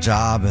day on the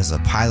job as a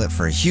pilot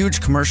for a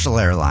huge commercial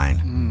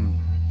airline.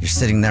 You're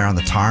sitting there on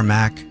the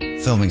tarmac,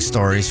 filming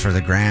stories for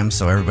the gram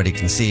so everybody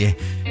can see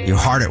you're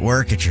hard at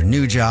work at your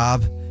new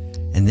job.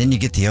 And then you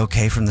get the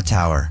okay from the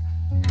tower.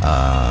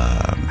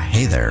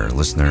 Hey there,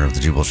 listener of the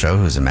Jubal Show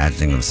who's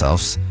imagining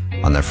themselves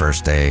on their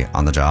first day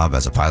on the job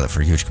as a pilot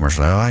for a huge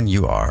commercial airline.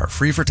 You are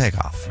free for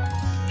takeoff.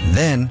 And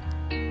then,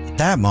 at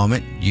that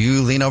moment,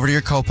 you lean over to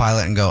your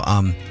co-pilot and go,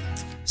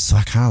 so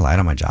I kind of lied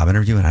on my job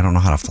interview and I don't know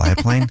how to fly a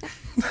plane.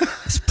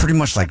 It's pretty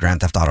much like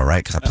Grand Theft Auto,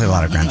 right? Because I play a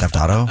lot of Grand Theft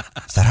Auto.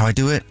 Is that how I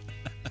do it?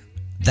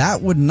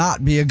 That would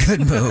not be a good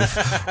move.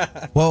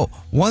 Well,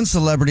 one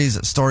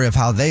celebrity's story of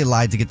how they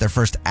lied to get their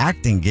first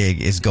acting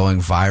gig is going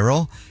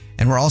viral.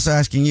 And we're also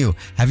asking you,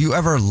 have you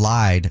ever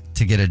lied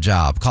to get a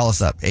job? Call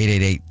us up,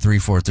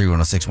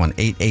 888-343-1061,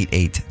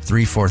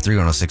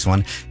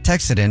 888-343-1061.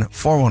 Text it in,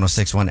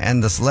 41061.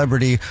 And the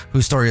celebrity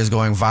whose story is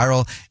going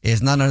viral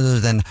is none other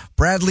than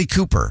Bradley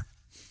Cooper.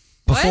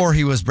 Before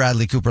he was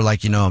Bradley Cooper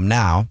like you know him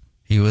now,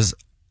 he was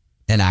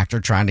an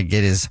actor trying to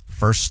get his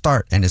first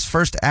start. And his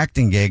first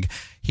acting gig,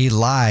 he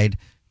lied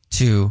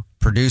to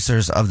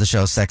producers of the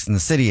show Sex and the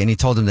City, and he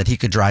told them that he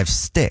could drive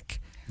stick.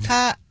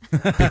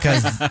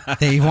 Because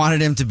they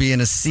wanted him to be in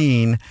a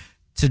scene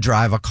to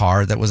drive a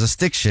car that was a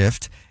stick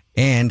shift.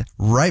 And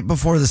right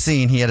before the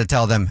scene, he had to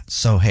tell them,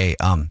 so, hey,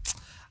 I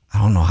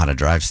don't know how to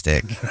drive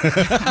stick.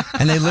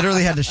 And they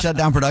literally had to shut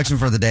down production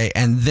for the day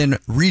and then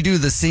redo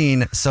the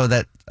scene so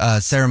that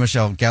Sarah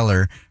Michelle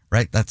Gellar,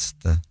 right? That's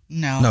the...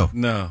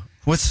 No.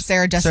 What's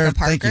Sarah Jessica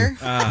Parker?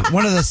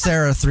 One of the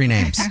Sarah three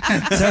names.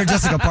 Sarah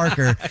Jessica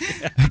Parker,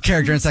 a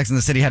character in Sex and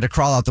the City, had to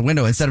crawl out the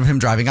window instead of him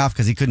driving off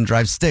because he couldn't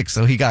drive stick.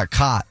 So he got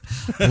caught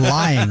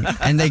lying,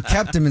 and they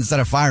kept him instead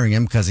of firing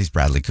him because he's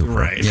Bradley Cooper.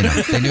 Right. You know,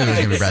 they knew he was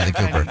going to be Bradley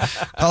Cooper.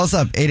 Call us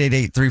up,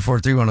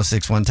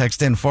 888-343-1061.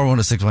 Text in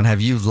 41061.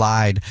 Have you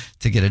lied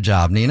to get a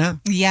job, Nina?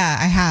 Yeah,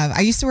 I have.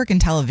 I used to work in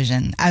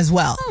television as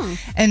well.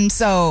 And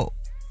so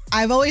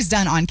I've always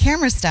done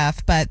on-camera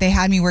stuff, but they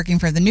had me working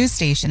for the news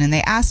station, and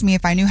they asked me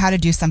if I knew how to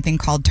do something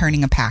called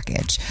turning a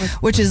package,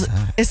 which is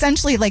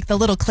essentially like the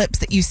little clips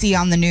that you see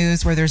on the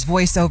news where there's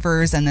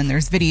voiceovers and then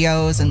there's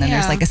videos and then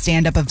there's like a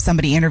stand-up of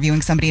somebody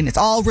interviewing somebody, and it's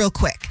all real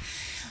quick.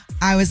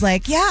 I was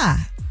like, yeah,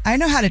 I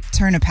know how to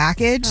turn a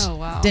package. Oh,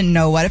 wow. Didn't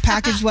know what a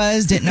package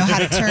was. Didn't know how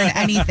to turn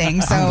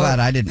anything. So I'm glad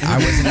I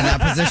wasn't in that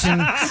position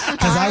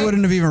because I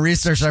wouldn't have even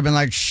researched. I've been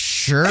like,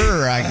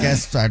 sure, I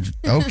guess,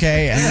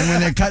 okay. And then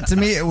when it cut to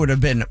me, it would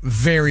have been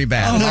very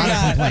bad. A lot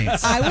of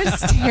complaints. I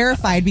was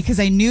terrified because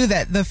I knew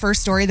that the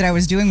first story that I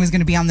was doing was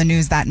going to be on the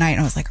news that night. And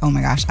I was like, oh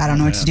my gosh, I don't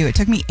know what to do. It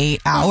took me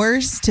 8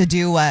 hours to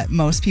do what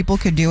most people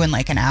could do in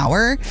like an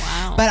hour.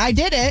 Wow. But I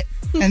did it.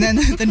 And then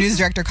the news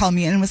director called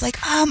me in and was like,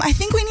 I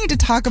think we need to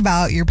talk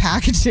about your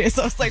packages.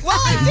 I was like, well,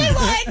 I did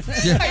one. I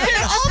did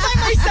it all by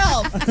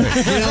myself.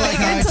 You know, like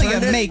how until I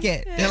turned you it? make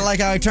it. You know,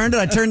 like how I turned it?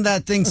 I turned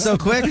that thing so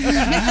quick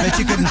that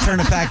you couldn't turn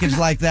a package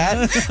like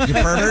that, you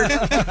pervert.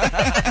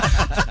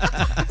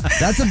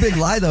 That's a big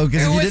lie, though,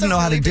 because if you didn't know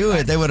how to do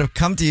it, they would have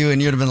come to you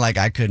and you'd have been like,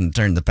 I couldn't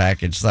turn the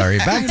package. Sorry.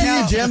 Back to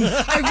you, Jim.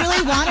 I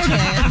really wanted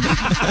it.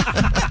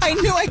 I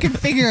knew I could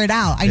figure it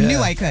out. I knew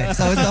I could.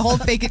 So it was the whole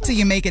fake it till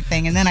you make it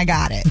thing, and then I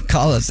got it.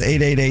 Call us,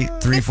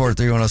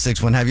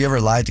 888-343-1061. Have you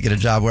ever lied to get a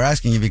job? We're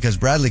asking you because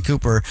Bradley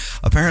Cooper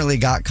apparently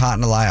got caught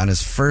in a lie on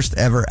his first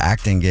ever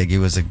acting gig. He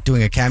was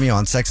doing a cameo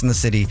on Sex and the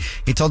City.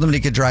 He told them that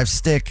he could drive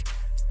stick,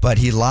 but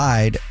he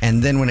lied.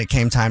 And then when it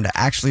came time to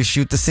actually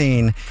shoot the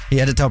scene, he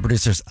had to tell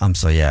producers,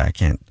 so yeah, I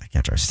can't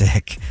drive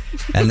stick.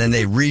 And then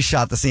they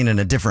reshot the scene in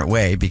a different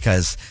way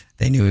because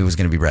they knew he was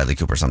going to be Bradley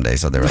Cooper someday.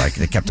 So they were like,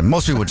 they kept him.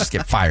 Most people would just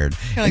get fired.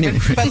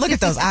 But look at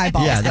those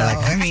eyeballs. Yeah, they're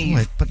though. like, I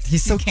mean, but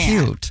he's so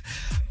cute.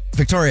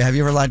 Victoria, have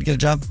you ever lied to get a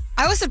job?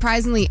 I was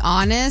surprisingly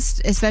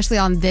honest, especially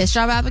on this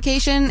job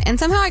application, and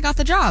somehow I got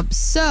the job.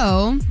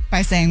 So,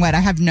 by saying what? I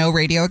have no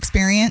radio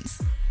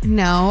experience?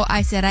 No,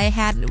 I said I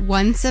had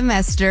 1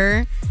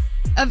 semester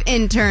of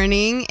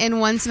interning and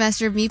 1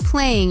 semester of me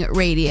playing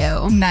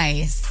radio.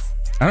 Nice.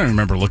 I don't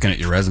remember looking at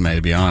your resume,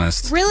 to be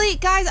honest. Really?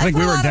 Guys, I think put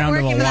we a were lot down of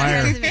to work the into that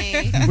wire.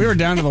 resume. We were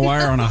down to the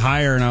wire on a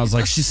hire, and I was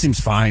like, she seems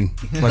fine.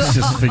 Let's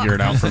just figure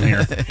it out from here.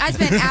 I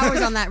spent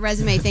hours on that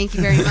resume. Thank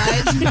you very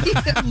much.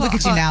 Look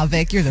at you now,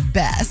 Vic. You're the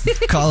best.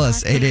 Call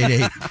us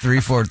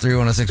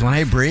 888-343-1061.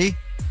 Hey, Bree.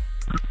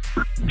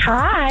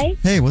 Hi.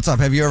 Hey, what's up?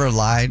 Have you ever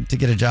lied to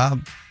get a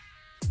job?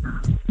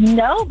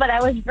 No, but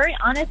I was very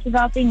honest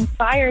about being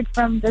fired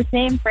from the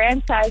same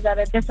franchise at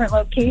a different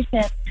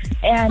location,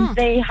 and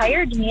they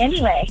hired me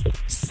anyway.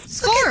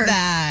 Look at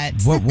that.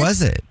 What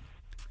was it?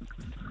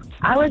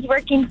 I was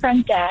working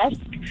front desk.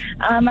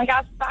 I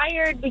got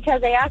fired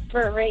because I asked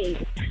for a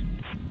raise.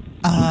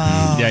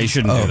 Yeah, you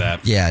shouldn't do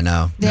that. Yeah,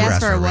 no. They Never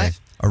asked ask for a what?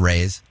 raise. A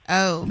raise.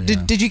 Oh.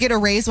 Did you get a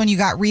raise when you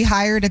got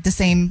rehired at the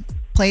same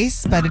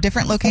place but a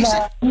different location?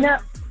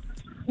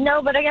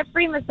 No, but I got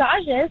free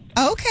massages.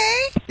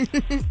 Okay.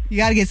 You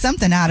got to get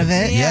something out of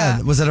it.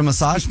 Yeah. Was it a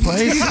massage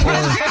place? Because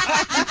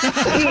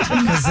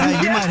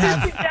you might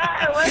have.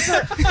 Yeah, it was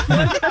a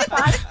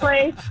massage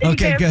place. You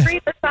Okay, get good. free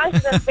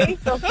massages and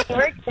facials to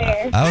work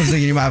there. I was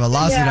thinking you might have a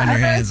lawsuit on your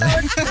hands.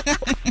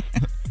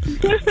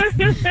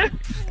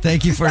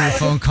 Thank you for your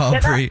phone call,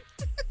 Bree.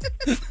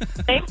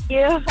 Thank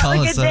you. Have Call a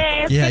us good up.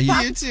 day. Yeah, Good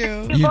talking to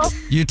you people.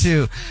 You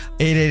too.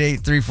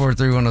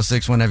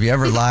 888-343-1061. Have you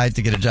ever lied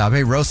to get a job?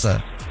 Hey,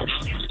 Rosa.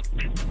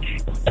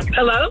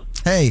 Hello?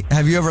 Hey,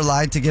 have you ever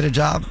lied to get a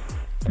job?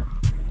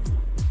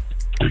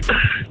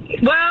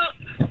 Well,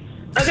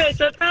 okay,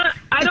 so it's not,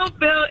 I don't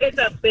feel it's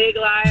a big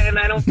lie, and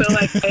I don't feel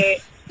like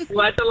it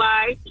was a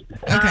lie.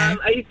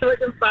 I used to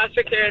work in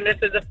foster care, and this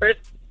is the first,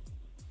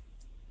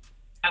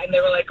 and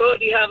they were like, oh,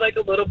 do you have like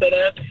a little bit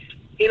of,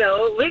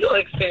 legal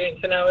experience?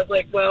 And I was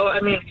like, well,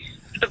 I mean,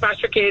 the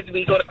foster kids,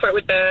 we go to court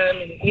with them,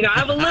 and, I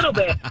have a little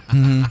bit.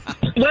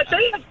 What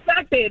they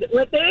expected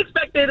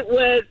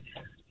was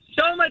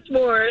so much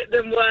more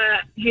than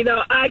what,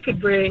 I could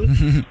bring.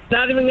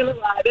 Not even going to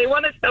lie. They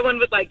wanted someone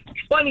with like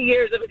 20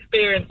 years of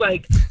experience.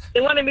 Like,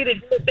 they wanted me to do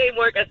the same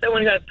work as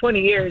someone who has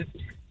 20 years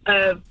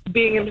of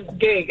being in this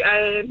gig.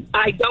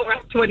 I don't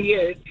have 20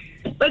 years.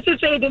 Let's just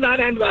say it did not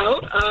end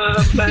well.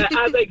 But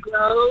as I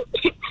grow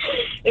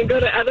and go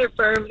to other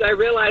firms, I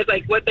realized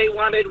like what they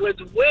wanted was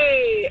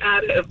way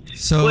out of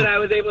what I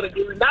was able to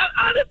do. And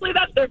honestly,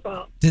 that's their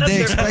fault. Did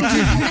they expect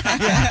you?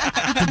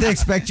 Did they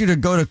expect you to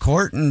go to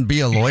court and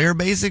be a lawyer,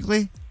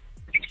 basically?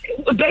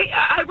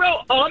 I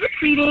wrote all the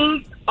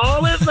pleadings,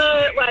 all of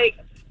the like.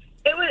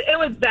 It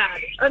was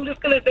bad. I'm just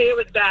gonna say it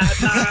was bad.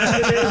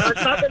 And then on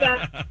top of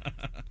that.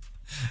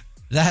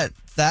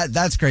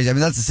 That's crazy. I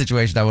mean, that's a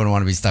situation I wouldn't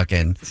want to be stuck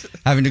in.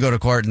 Having to go to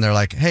court and they're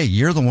like, hey,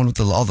 you're the one with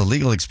all the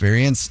legal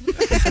experience.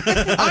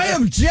 I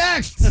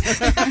object.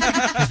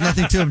 There's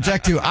nothing to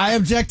object to. I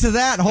object to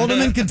that. Hold him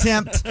in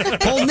contempt.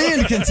 Hold me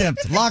in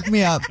contempt. Lock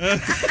me up.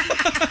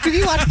 If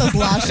you watch those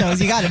law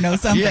shows, you got to know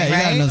something, Yeah, you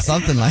got to know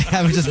something. Like,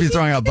 I would just be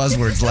throwing out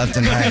buzzwords left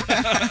and right.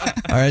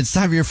 All right, it's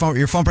time for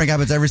your phone prank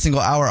happens every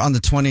single hour on the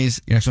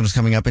 20s. Your next one is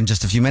coming up in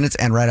just a few minutes.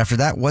 And right after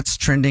that, what's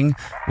trending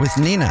with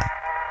Nina?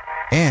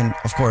 And,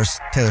 of course,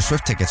 Taylor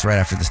Swift tickets right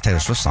after this Taylor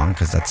Swift song,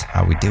 because that's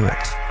how we do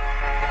it.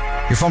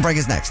 Your phone prank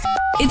is next.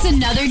 It's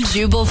another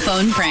Jubal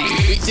phone prank.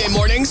 Weekday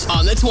mornings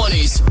on the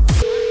 20s.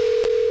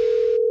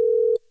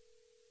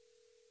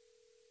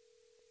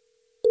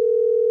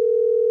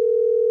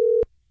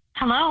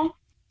 Hello.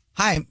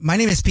 Hi, my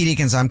name is Pete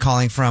Eakins. I'm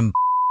calling from...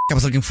 I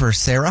was looking for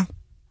Sarah.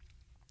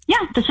 Yeah,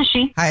 this is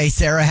she. Hi,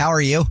 Sarah. How are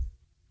you?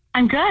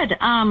 I'm good.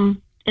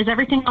 Is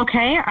everything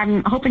okay?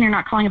 I'm hoping you're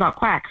not calling about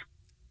Quack.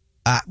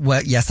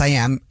 Well, yes, I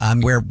am.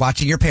 We're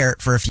watching your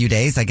parrot for a few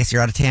days. I guess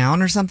you're out of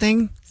town or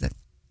something?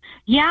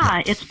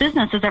 Yeah, it's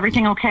business. Is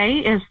everything okay?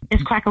 Is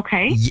Quack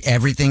okay?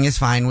 Everything is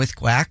fine with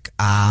Quack.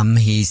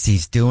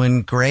 He's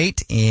doing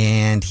great,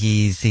 and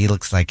he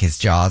looks like his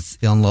jaw's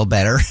feeling a little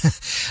better.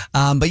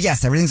 But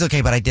yes, everything's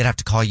okay. But I did have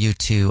to call you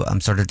to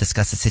sort of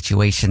discuss a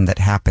situation that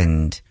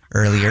happened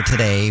earlier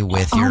today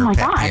with your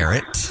pet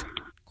parrot,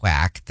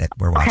 Quack, that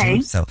we're watching.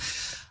 Okay. So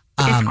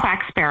it's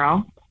Quack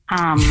Sparrow,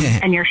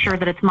 and you're sure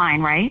that it's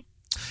mine, right?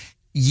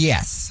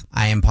 Yes,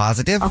 I am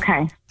positive.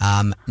 Okay.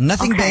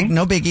 Nothing big,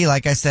 no biggie.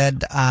 Like I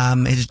said,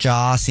 his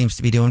jaw seems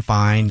to be doing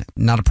fine.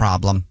 Not a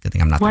problem. Good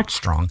thing I'm not that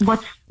strong.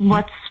 What's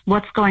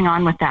going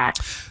on with that?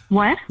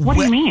 What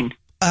do you mean?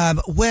 Gosh,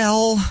 I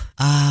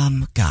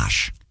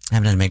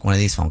haven't had to make one of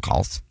these phone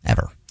calls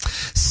ever.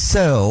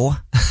 So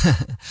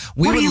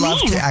we would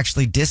love to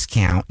actually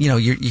discount,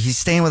 he's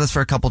staying with us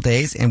for a couple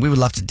days, and we would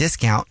love to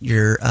discount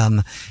you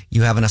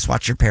having us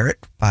watch your parrot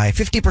by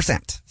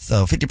 50%.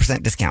 So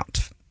 50%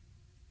 discount.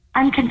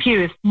 I'm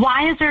confused.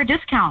 Why is there a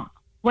discount?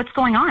 What's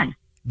going on?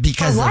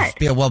 Because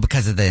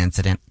of the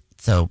incident.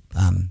 So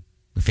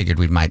we figured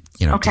we might,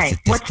 Okay,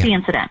 what's the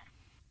incident?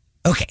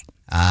 Okay.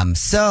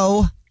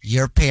 So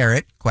your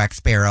parrot, Quack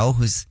Sparrow,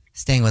 who's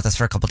staying with us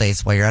for a couple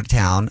days while you're out of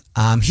town,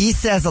 he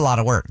says a lot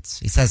of words.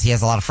 He says he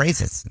has a lot of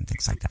phrases and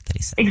things like that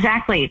he says.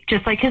 Exactly.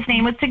 Just like his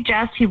name would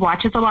suggest, he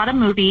watches a lot of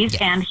movies,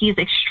 and he's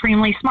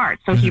extremely smart,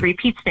 so he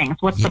repeats things.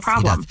 What's the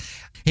problem?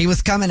 He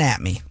was coming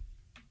at me.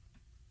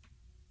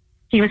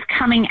 He was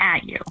coming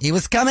at you. He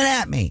was coming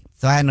at me,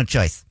 so I had no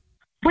choice.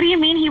 What do you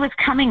mean he was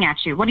coming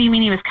at you? What do you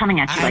mean he was coming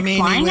at you? I Like mean,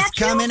 flying he was at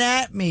you? coming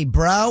at me,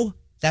 bro.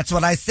 That's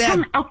what I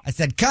said. I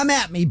said, come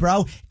at me,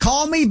 bro.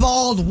 Call me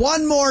bald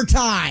one more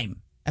time.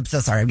 I'm so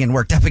sorry. I'm getting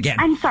worked up again.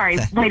 I'm sorry.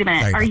 Wait a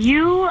minute. Sorry.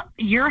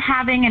 You're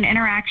having an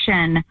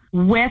interaction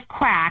with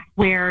Quack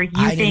where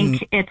you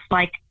think it's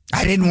like...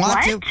 I didn't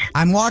want what? to.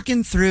 I'm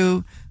walking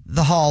through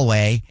the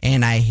hallway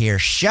and I hear,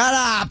 shut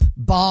up,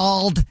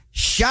 bald.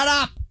 Shut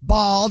up,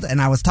 bald.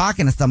 And I was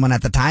talking to someone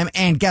at the time,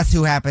 and guess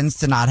who happens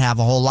to not have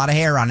a whole lot of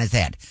hair on his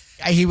head?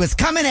 He was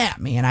coming at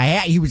me, and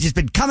he was just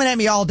been coming at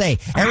me all day.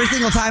 Every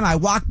single time I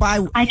walk by,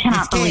 I cannot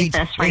his believe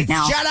cage, this right it's,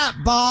 now. Shut up,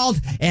 bald!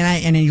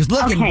 And he was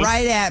looking Okay.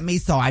 right at me,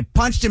 so I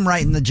punched him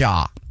right in the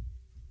jaw.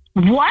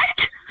 What?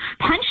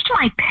 Punched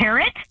my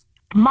parrot?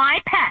 My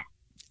pet.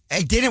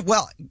 I didn't.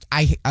 Well,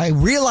 I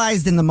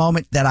realized in the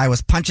moment that I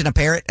was punching a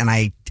parrot, and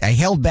I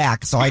held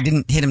back, so I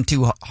didn't hit him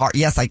too hard.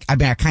 Yes, I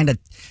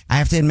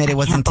have to admit it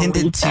was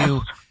intended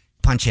to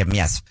punch him.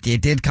 Yes,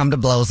 it did come to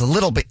blows a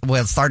little bit.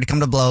 Well, it started to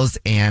come to blows,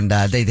 and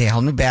they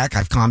held me back.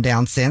 I've calmed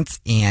down since,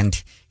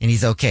 and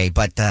he's okay.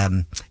 But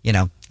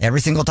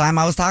every single time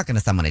I was talking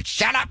to someone, it's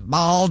shut up,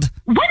 bald.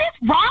 What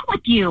is wrong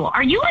with you?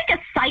 Are you like a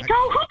psycho?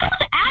 Who goes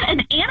at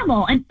an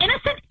animal, an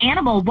innocent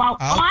animal, while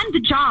on the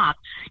job?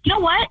 You know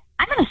what?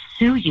 I'm going to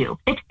sue you.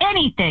 If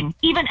anything,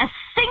 even a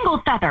single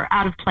feather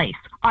out of place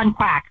on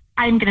Quack,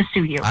 I'm going to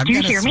sue you. Do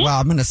you hear me? Well,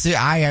 I'm going to sue.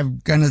 I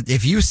am going to.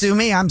 If you sue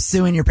me, I'm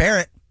suing your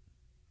parrot.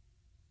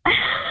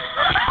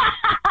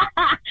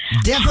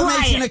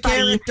 Defamation of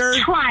character.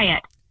 Try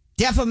it.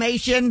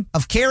 Defamation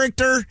of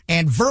character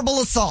and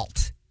verbal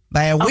assault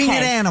by a winged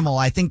animal.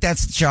 I think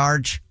that's the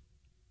charge.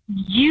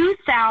 You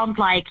sound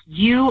like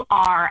you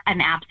are an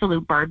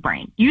absolute bird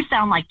brain. You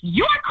sound like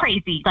you're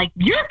crazy, like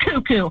you're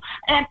cuckoo,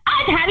 and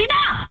I've had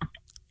enough.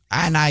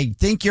 And I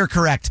think you're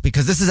correct,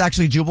 because this is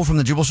actually Jubal from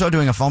the Jubal Show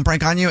doing a phone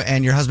prank on you,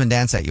 and your husband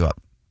Dan set you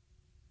up.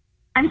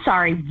 I'm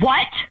sorry,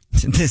 what?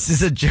 This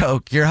is a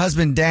joke. Your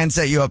husband Dan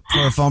set you up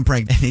for a phone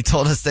prank, and he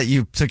told us that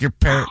you took your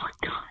parrot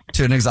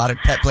to an exotic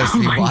pet place to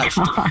be watched.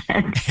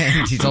 And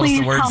he told us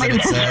the words that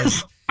it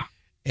says.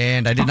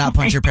 And I did not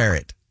punch your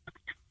parrot.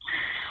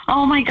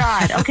 Oh my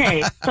God.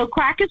 Okay. So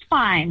Quack is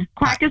fine.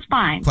 Quack is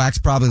fine. Quack's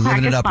probably Quack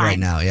living it is up fine. right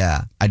now.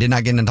 Yeah. I did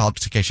not get into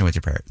altercation with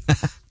your parrot.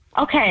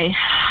 Okay.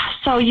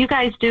 So you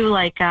guys do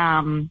like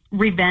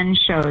revenge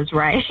shows,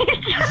 right?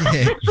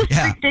 This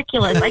is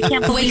ridiculous. I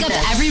can't believe Wake up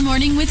this. every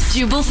morning with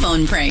Jubal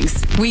phone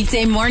pranks.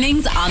 Weekday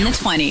mornings on the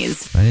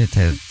 20s. I need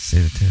to say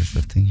the Taylor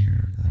Swift thing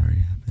here. That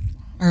already happened.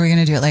 Are we going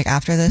to do it like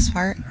after this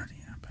part?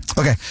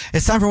 Okay.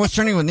 It's time for What's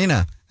Trending with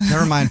Nina.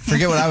 Never mind.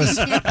 Forget what I was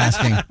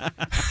asking.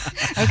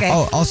 Okay.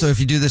 Oh, also, if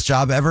you do this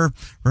job ever,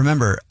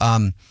 remember,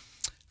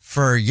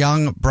 for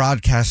young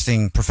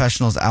broadcasting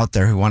professionals out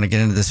there who want to get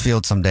into this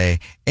field someday,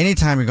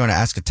 anytime you're going to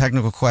ask a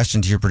technical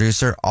question to your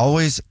producer,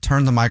 always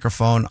turn the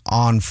microphone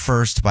on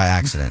first by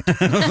accident.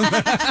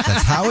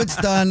 That's how it's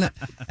done,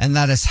 and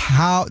that's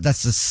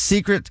the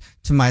secret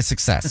to my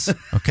success.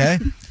 Okay?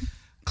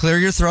 Clear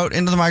your throat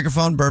into the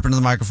microphone, burp into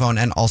the microphone,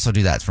 and also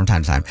do that from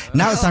time to time.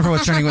 Now it's time for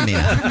What's Trending with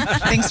Nina.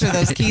 Thanks for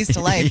those keys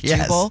to life,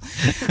 Yes. Jubal.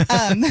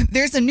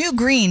 There's a new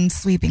green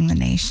sweeping the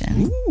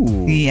nation.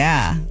 Ooh.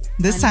 Yeah.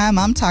 This time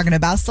I'm talking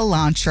about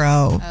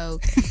cilantro.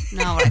 Okay.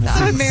 Not what I It's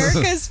thought.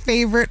 America's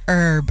favorite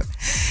herb.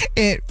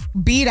 It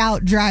beat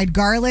out dried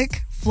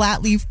garlic,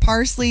 flat leaf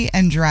parsley,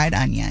 and dried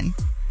onion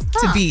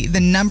to be the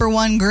number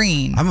one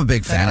green. I'm a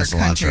big fan of that our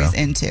country's cilantro.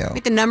 into.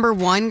 Like the number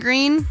one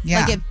green?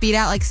 Yeah. Like it beat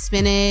out like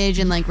spinach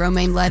and like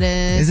romaine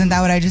lettuce. Isn't that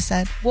what I just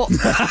said? Well, I'm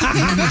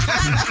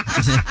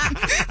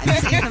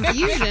seeing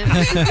confusion.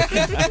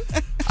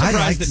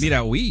 Surprised it beat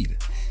out weed.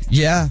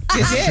 Yeah.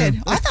 It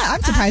did.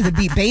 I'm surprised it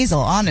beat basil,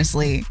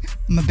 honestly.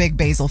 I'm a big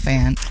basil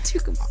fan.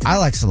 I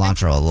like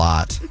cilantro a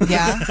lot.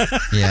 Yeah?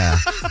 Yeah.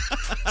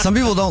 Some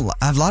people don't.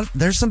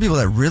 There's some people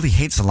that really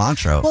hate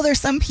cilantro. Well, there's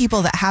some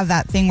people that have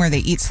that thing where they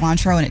eat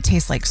cilantro and it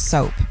tastes like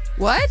soap.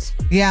 What?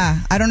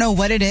 Yeah. I don't know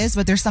what it is,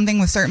 but there's something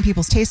with certain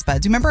people's taste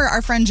buds. Do you remember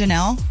our friend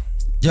Janelle?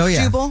 Oh,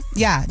 yeah. Jubal?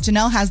 Yeah.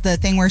 Janelle has the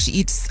thing where she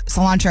eats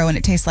cilantro and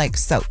it tastes like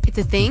soap. It's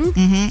a thing?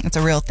 Mm-hmm. It's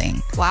a real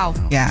thing. Wow.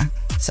 Yeah.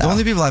 So The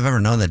only people I've ever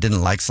known that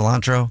didn't like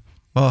cilantro,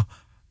 well,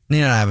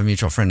 Nina and I have a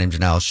mutual friend named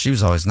Janelle. She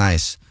was always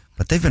nice,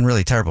 but they've been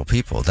really terrible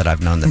people that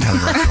I've known that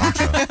haven't liked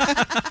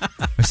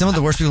cilantro. Some of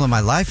the worst people in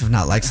my life have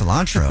not liked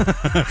cilantro.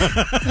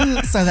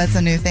 So that's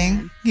a new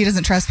thing. He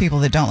doesn't trust people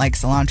that don't like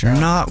cilantro.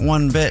 Not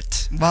one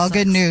bit. Well,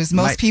 good news.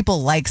 Most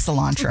people like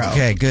cilantro.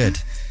 Okay, good.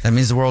 That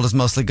means the world is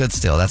mostly good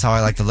still. That's how I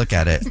like to look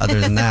at it. Other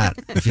than that,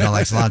 if you don't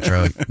like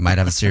cilantro, you might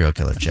have a serial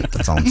killer chip.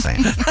 That's all I'm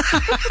saying.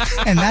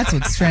 And that's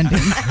what's trending.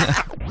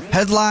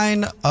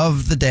 Headline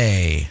of the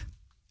day.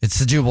 It's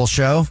the Jubal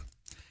Show.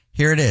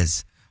 Here it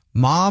is.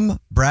 Mom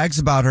brags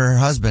about her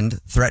husband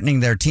threatening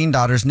their teen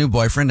daughter's new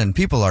boyfriend, and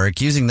people are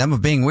accusing them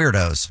of being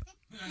weirdos.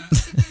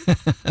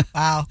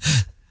 Wow.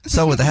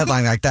 So with a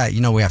headline like that,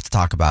 you know we have to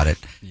talk about it.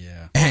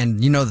 Yeah.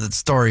 And you know that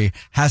story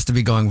has to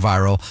be going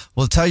viral.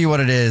 We'll tell you what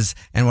it is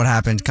and what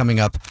happened coming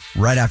up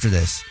right after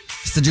this.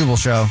 It's the Jubal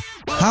Show.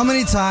 How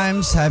many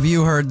times have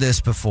you heard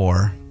this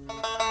before?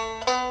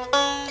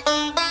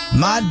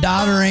 My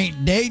daughter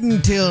ain't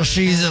dating till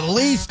she's at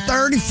least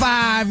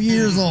 35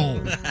 years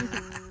old.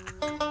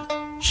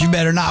 She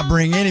better not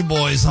bring any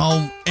boys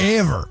home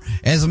ever.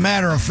 As a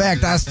matter of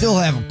fact, I still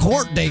have a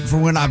court date for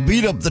when I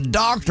beat up the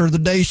doctor the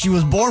day she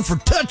was born for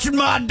touching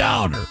my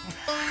daughter.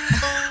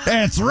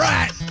 That's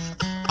right.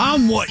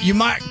 I'm what you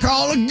might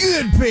call a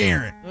good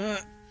parent.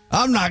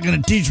 I'm not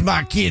going to teach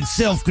my kids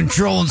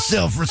self-control and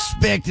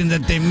self-respect and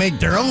that they make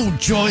their own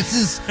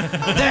choices.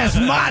 That's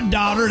my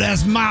daughter.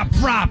 That's my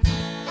property.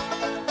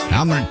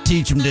 I'm going to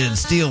teach them to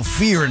instill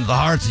fear into the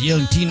hearts of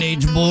young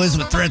teenage boys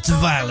with threats of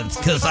violence,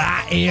 because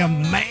I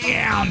am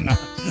man.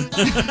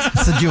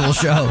 It's a Jewel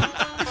Show.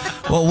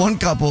 Well, one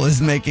couple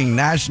is making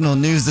national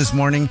news this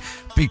morning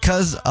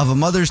because of a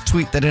mother's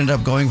tweet that ended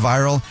up going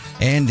viral,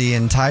 and the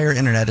entire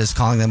internet is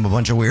calling them a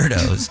bunch of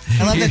weirdos.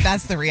 I love that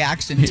that's the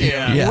reaction, too.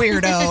 Yeah.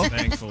 Weirdo.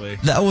 Thankfully.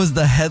 That was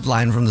the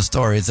headline from the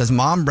story. It says,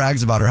 mom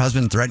brags about her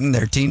husband threatening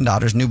their teen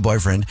daughter's new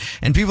boyfriend,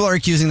 and people are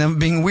accusing them of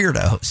being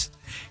weirdos.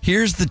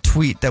 Here's the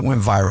tweet that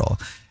went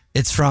viral.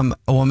 It's from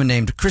a woman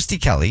named Christy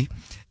Kelly,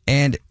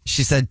 and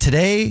she said,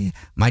 today,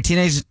 my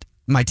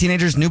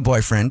teenager's new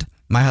boyfriend,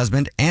 my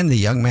husband, and the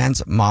young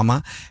man's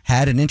mama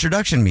had an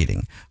introduction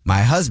meeting.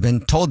 My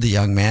husband told the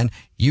young man,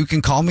 you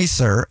can call me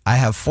sir. I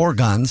have 4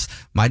 guns.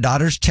 My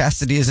daughter's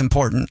chastity is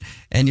important,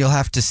 and you'll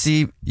have to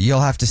see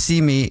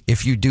me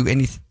if you do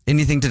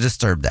anything to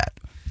disturb that.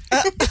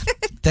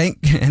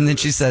 And then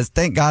she says,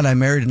 thank God I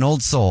married an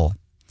old soul.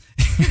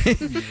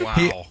 Wow.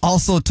 He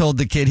also told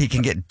the kid he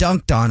can get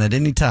dunked on at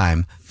any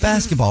time.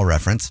 Basketball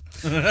reference.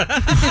 And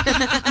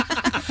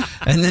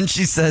then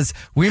she says,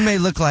 we may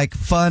look like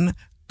fun,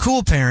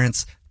 cool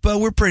parents, but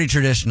we're pretty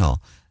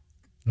traditional.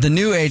 The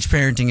new age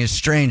parenting is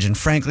strange and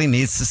frankly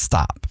needs to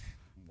stop.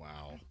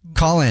 Wow.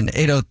 Call in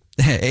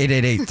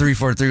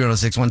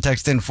 888-343-1061.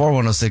 Text in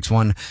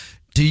 41061.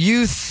 Do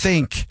you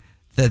think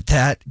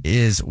that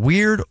is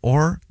weird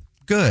or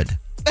good?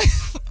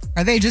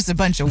 Are they just a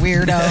bunch of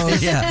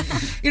weirdos? Yeah.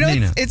 You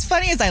know, it's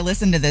funny as I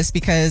listen to this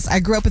because I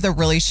grew up with a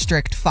really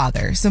strict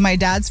father. So my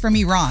dad's from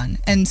Iran.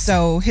 And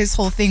so his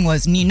whole thing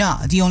was, Nina,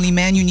 the only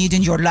man you need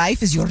in your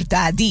life is your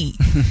daddy.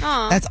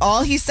 That's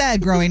all he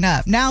said growing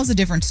up. Now it's a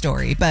different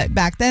story. But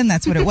back then,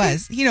 that's what it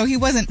was. You know, he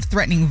wasn't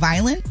threatening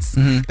violence,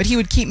 but he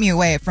would keep me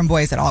away from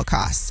boys at all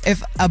costs.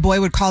 If a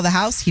boy would call the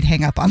house, he'd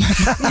hang up on me.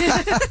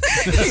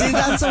 See,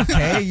 that's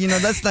okay. You know,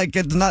 that's like,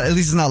 it's not, at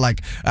least it's not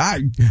like,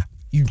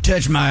 you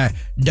touch my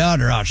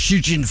daughter, I'll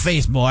shoot you in the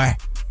face, boy.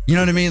 You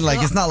know what I mean?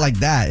 Like, it's not like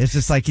that. It's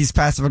just like he's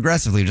passive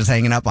aggressively just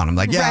hanging up on him.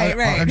 Like, yeah,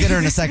 right. I'll get her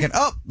in a second.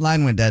 Oh,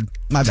 line went dead.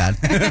 My bad.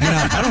 You know,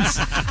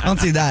 I don't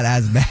see that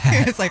as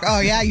bad. It's like, oh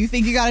yeah, you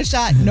think you got a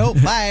shot? Nope,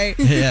 bye.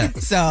 Yeah.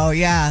 So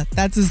yeah,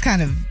 that's as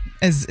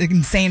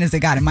insane as it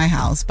got in my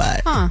house.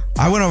 But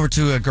I went over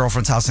to a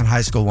girlfriend's house in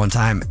high school one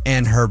time,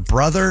 and her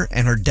brother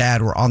and her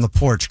dad were on the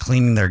porch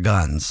cleaning their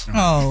guns.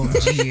 Oh,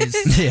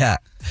 jeez. Yeah.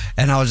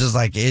 And I was just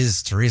like,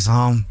 is Teresa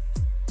home?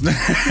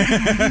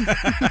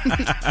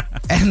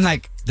 And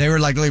like they were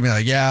like looking at me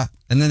like, yeah.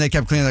 And then they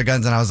kept cleaning their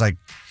guns, and I was like,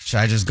 should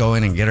I just go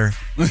in and get her?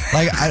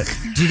 Like,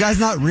 do you guys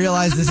not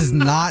realize this is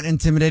not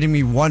intimidating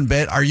me one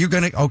bit? Are you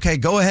gonna? Okay,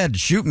 go ahead,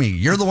 shoot me.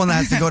 You're the one that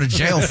has to go to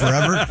jail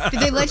forever. Did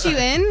they let you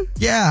in?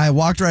 Yeah, I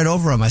walked right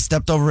over him. I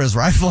stepped over his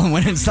rifle and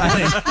went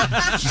inside.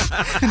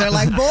 And they're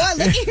like, boy,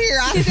 look here,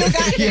 I still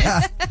got this. Yeah.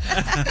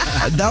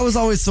 That was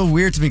always so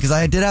weird to me because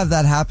I did have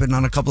that happen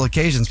on a couple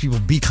occasions. People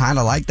be kind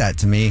of like that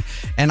to me,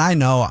 and I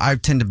know I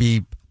tend to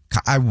be.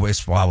 I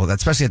wish, well,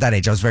 especially at that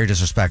age, I was very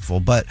disrespectful,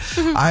 but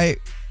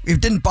it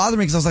didn't bother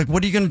me because I was like,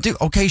 what are you going to do?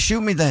 Okay, shoot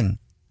me then.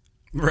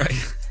 Right.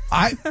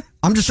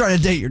 I'm just trying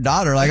to date your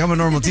daughter. Like, I'm a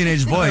normal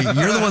teenage boy.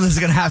 You're the one that's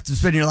going to have to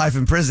spend your life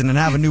in prison and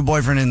have a new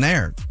boyfriend in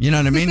there. You know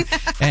what I mean?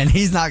 And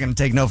he's not going to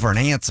take no for an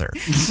answer.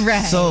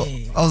 Right. So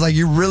I was like,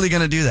 you're really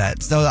going to do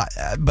that? So,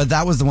 but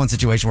that was the one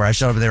situation where I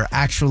showed up and they were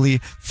actually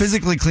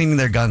physically cleaning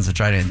their guns to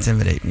try to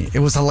intimidate me. It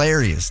was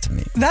hilarious to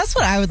me. That's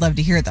what I would love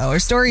to hear, though, or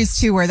stories,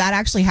 too, where that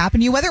actually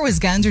happened to you, whether it was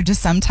guns or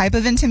just some type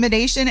of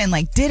intimidation. And,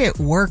 like, did it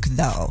work,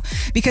 though?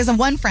 Because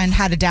one friend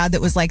had a dad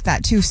that was like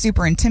that, too,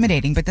 super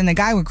intimidating. But then the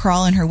guy would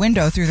crawl in her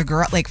window through the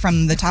garage, like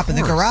from the top of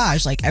the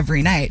garage, like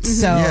every night.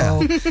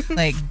 So,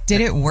 like,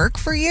 did it work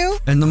for you?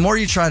 And the more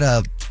you try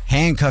to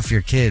handcuff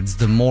your kids,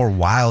 the more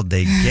wild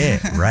they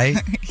get, right?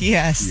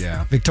 Yes.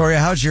 Yeah. Victoria,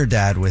 how's your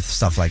dad with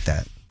stuff like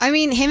that? I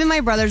mean, him and my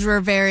brothers were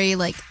very,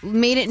 like,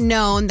 made it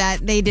known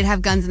that they did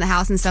have guns in the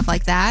house and stuff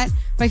like that.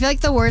 But I feel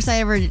like the worst I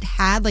ever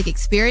had, like,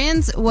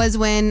 experience was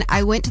when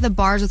I went to the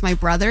bars with my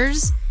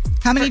brothers.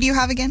 How many do you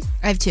have again?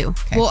 I have 2.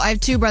 Okay. Well, I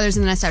have 2 brothers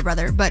and then a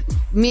stepbrother. But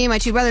me and my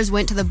 2 brothers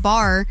went to the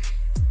bar.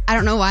 I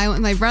don't know why I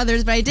went with my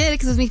brothers, but I did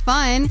because it was me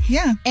fun.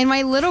 Yeah. And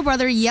my little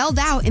brother yelled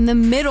out in the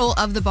middle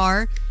of the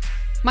bar,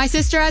 My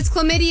sister has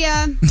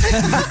chlamydia.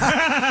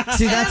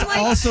 See, that's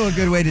also a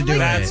good way to do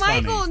it.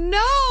 Michael, no.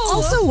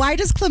 Also, why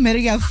does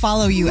chlamydia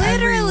follow you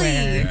Literally.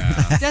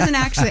 everywhere? It doesn't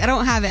actually. I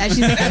don't have it. As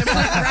she's making a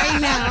point right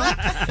now.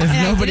 If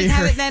And nobody I didn't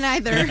have heard- it then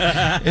either.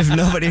 If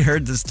nobody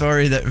heard the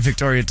story that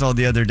Victoria told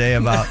the other day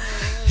about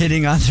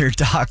hitting on their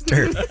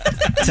doctor,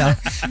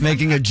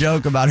 making a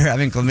joke about her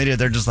having chlamydia,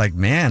 they're just like,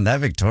 man, that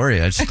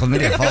Victoria,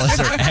 chlamydia follows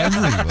her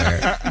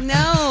everywhere.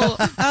 No.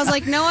 I was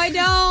like, no, I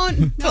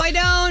don't. No, I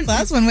don't.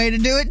 That's one way to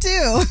do it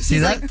too. See,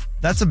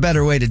 that's a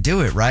better way to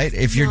do it, right?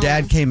 If your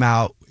dad came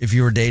out, if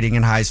you were dating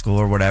in high school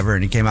or whatever,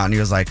 and he came out and he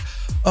was like,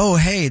 oh,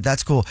 hey,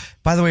 that's cool.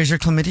 By the way, is your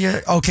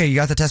chlamydia? Okay, you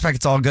got the test back.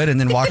 It's all good. And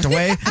then walked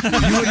away. You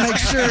would make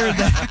sure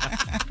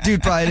that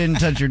dude probably didn't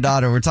touch your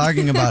daughter. We're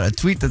talking about a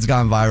tweet that's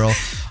gone viral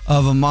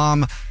of a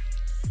mom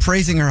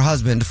praising her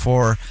husband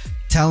for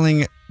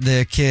telling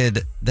the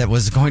kid that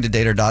was going to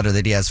date her daughter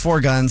that he has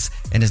 4 guns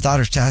and his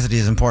daughter's chastity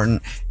is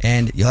important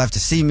and you'll have to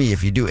see me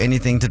if you do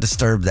anything to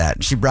disturb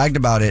that. She bragged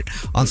about it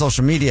on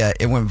social media.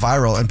 It went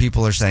viral and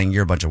people are saying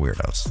you're a bunch of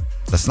weirdos.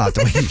 That's not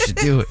the way you should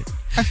do it.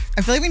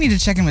 I feel like we need to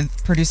check in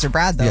with producer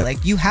Brad, though. Yeah.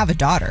 Like, you have a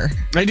daughter.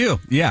 I do,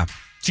 yeah.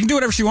 She can do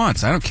whatever she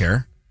wants. I don't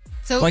care.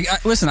 So,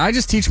 listen, I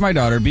just teach my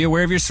daughter, be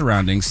aware of your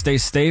surroundings, stay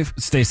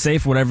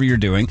safe, whatever you're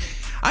doing.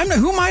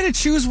 Who am I to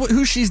choose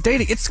who she's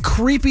dating? It's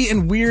creepy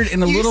and weird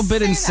and a little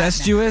bit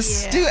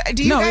incestuous. Do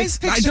you guys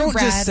picture I don't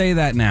Brad? just say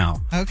that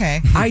now.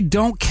 Okay. I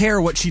don't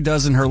care what she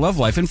does in her love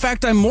life. In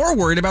fact, I'm more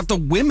worried about the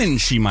women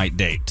she might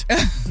date.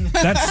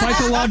 That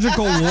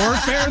psychological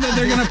warfare that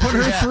they're going to put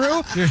her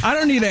through. I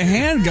don't need a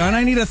handgun.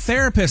 I need a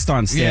therapist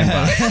on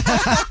standby.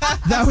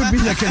 That would be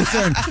the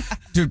concern.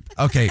 Dude,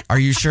 okay, are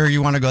you sure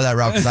you want to go that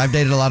route? Because I've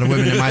dated a lot of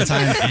women in my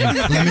time, and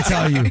let me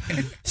tell you,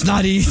 it's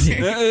not easy.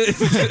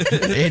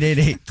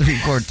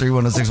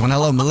 888-343-1061.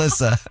 Hello,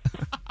 Melissa.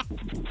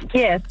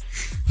 Yes.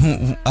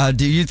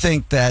 Do you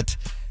think that,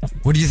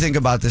 what do you think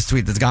about this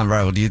tweet that's gone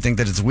viral? Do you think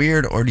that it's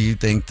weird, or do you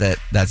think that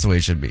that's the way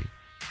it should be?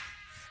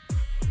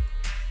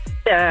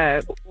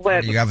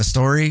 What? Do you have a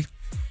story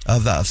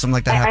of something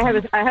like that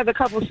happening? I have a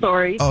couple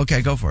stories. Oh,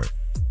 okay, go for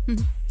it.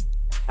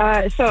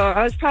 So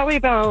I was probably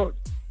about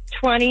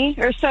 20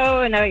 or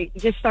so, and I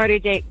just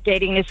started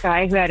dating this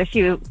guy who had a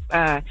few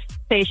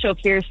facial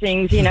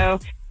piercings,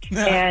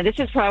 and this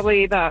is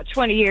probably about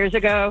 20 years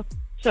ago,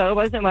 so it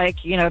wasn't like,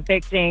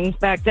 big things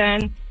back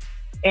then.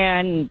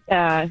 And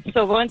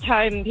so one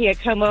time he had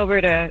come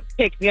over to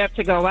pick me up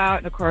to go out,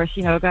 and of course,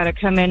 got to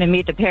come in and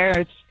meet the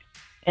parents.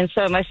 And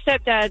so my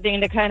stepdad, being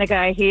the kind of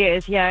guy he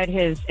is, he had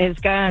his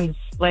guns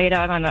laid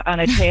out on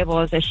a table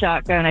as a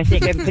shotgun, I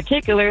think in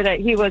particular, that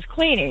he was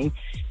cleaning.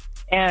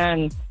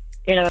 And,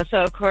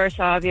 so of course,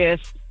 obvious,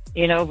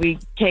 we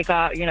take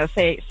off,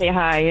 say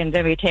hi, and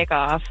then we take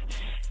off.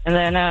 And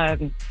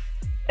then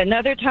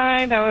another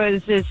time,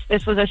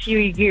 this was a few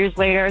years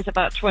later, I was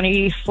about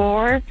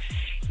 24.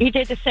 He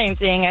did the same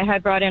thing. I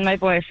had brought in my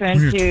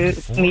boyfriend to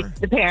meet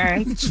the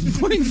parents.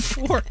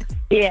 24?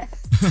 Yeah.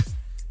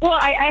 Well,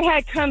 I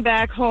had come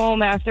back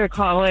home after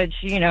college,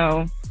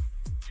 to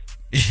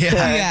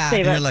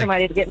save up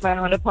somebody to get my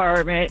own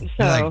apartment. So,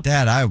 you're like,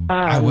 Dad,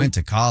 I went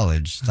to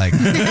college. Like,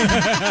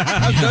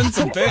 I've done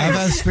some things. I've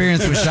had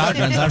experience with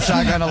shotguns. I've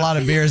shotgunned a lot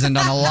of beers and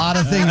done a lot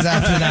of things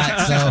after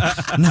that. So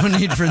no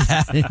need for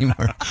that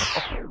anymore.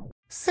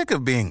 Sick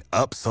of being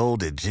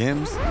upsold at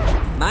gyms?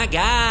 My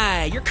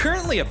guy, you're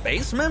currently a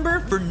base member?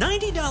 For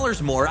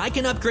 $90 more, I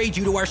can upgrade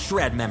you to our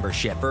Shred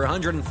membership. For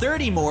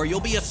 $130 more, you'll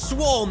be a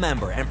Swole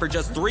member. And for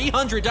just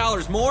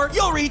 $300 more,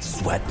 you'll reach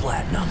Sweat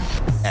Platinum.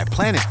 At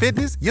Planet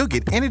Fitness, you'll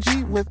get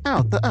energy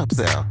without the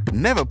upsell.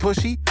 Never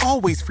pushy,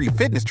 always free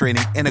fitness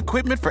training and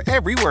equipment for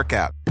every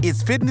workout.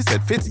 It's fitness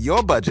that fits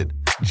your budget.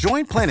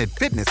 Join Planet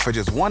Fitness for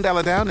just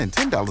 $1 down and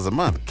 $10 a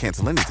month.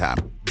 Cancel anytime.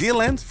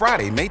 Deal ends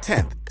Friday, May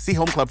 10th. See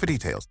Home Club for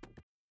details.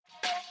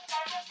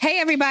 Hey,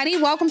 everybody.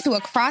 Welcome to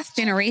Across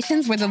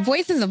Generations, where the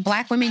voices of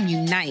Black women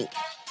unite.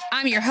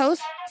 I'm your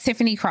host,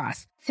 Tiffany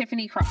Cross.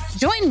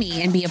 Join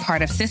me and be a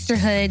part of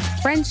sisterhood,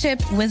 friendship,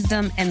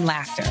 wisdom, and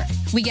laughter.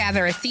 We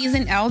gather a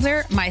seasoned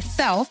elder,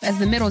 myself as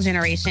the middle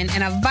generation,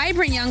 and a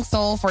vibrant young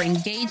soul for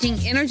engaging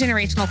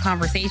intergenerational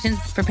conversations.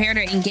 Prepare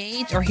to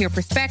engage or hear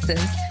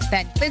perspectives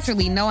that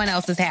literally no one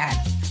else has had.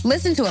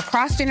 Listen to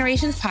Across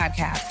Generations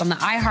podcast on the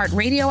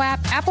iHeartRadio app,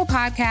 Apple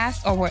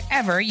Podcasts, or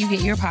wherever you get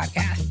your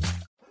podcasts.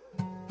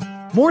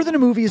 More Than a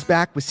Movie is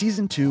back with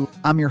Season 2.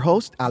 I'm your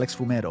host, Alex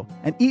Fumero,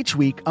 and each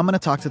week I'm going to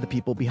talk to the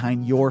people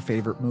behind your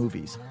favorite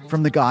movies.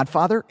 From The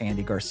Godfather,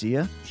 Andy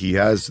Garcia. He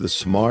has the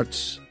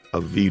smarts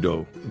of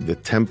Vito, the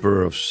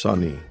temper of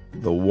Sonny,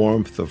 the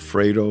warmth of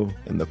Fredo,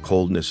 and the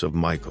coldness of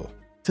Michael.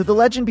 To the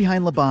legend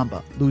behind La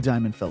Bamba, Lou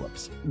Diamond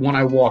Phillips. When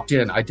I walked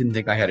in, I didn't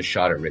think I had a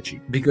shot at Richie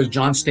because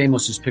John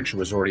Stamos' picture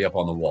was already up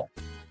on the wall.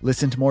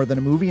 Listen to More Than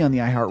a Movie on the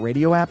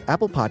iHeartRadio app,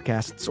 Apple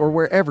Podcasts, or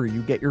wherever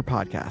you get your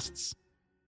podcasts.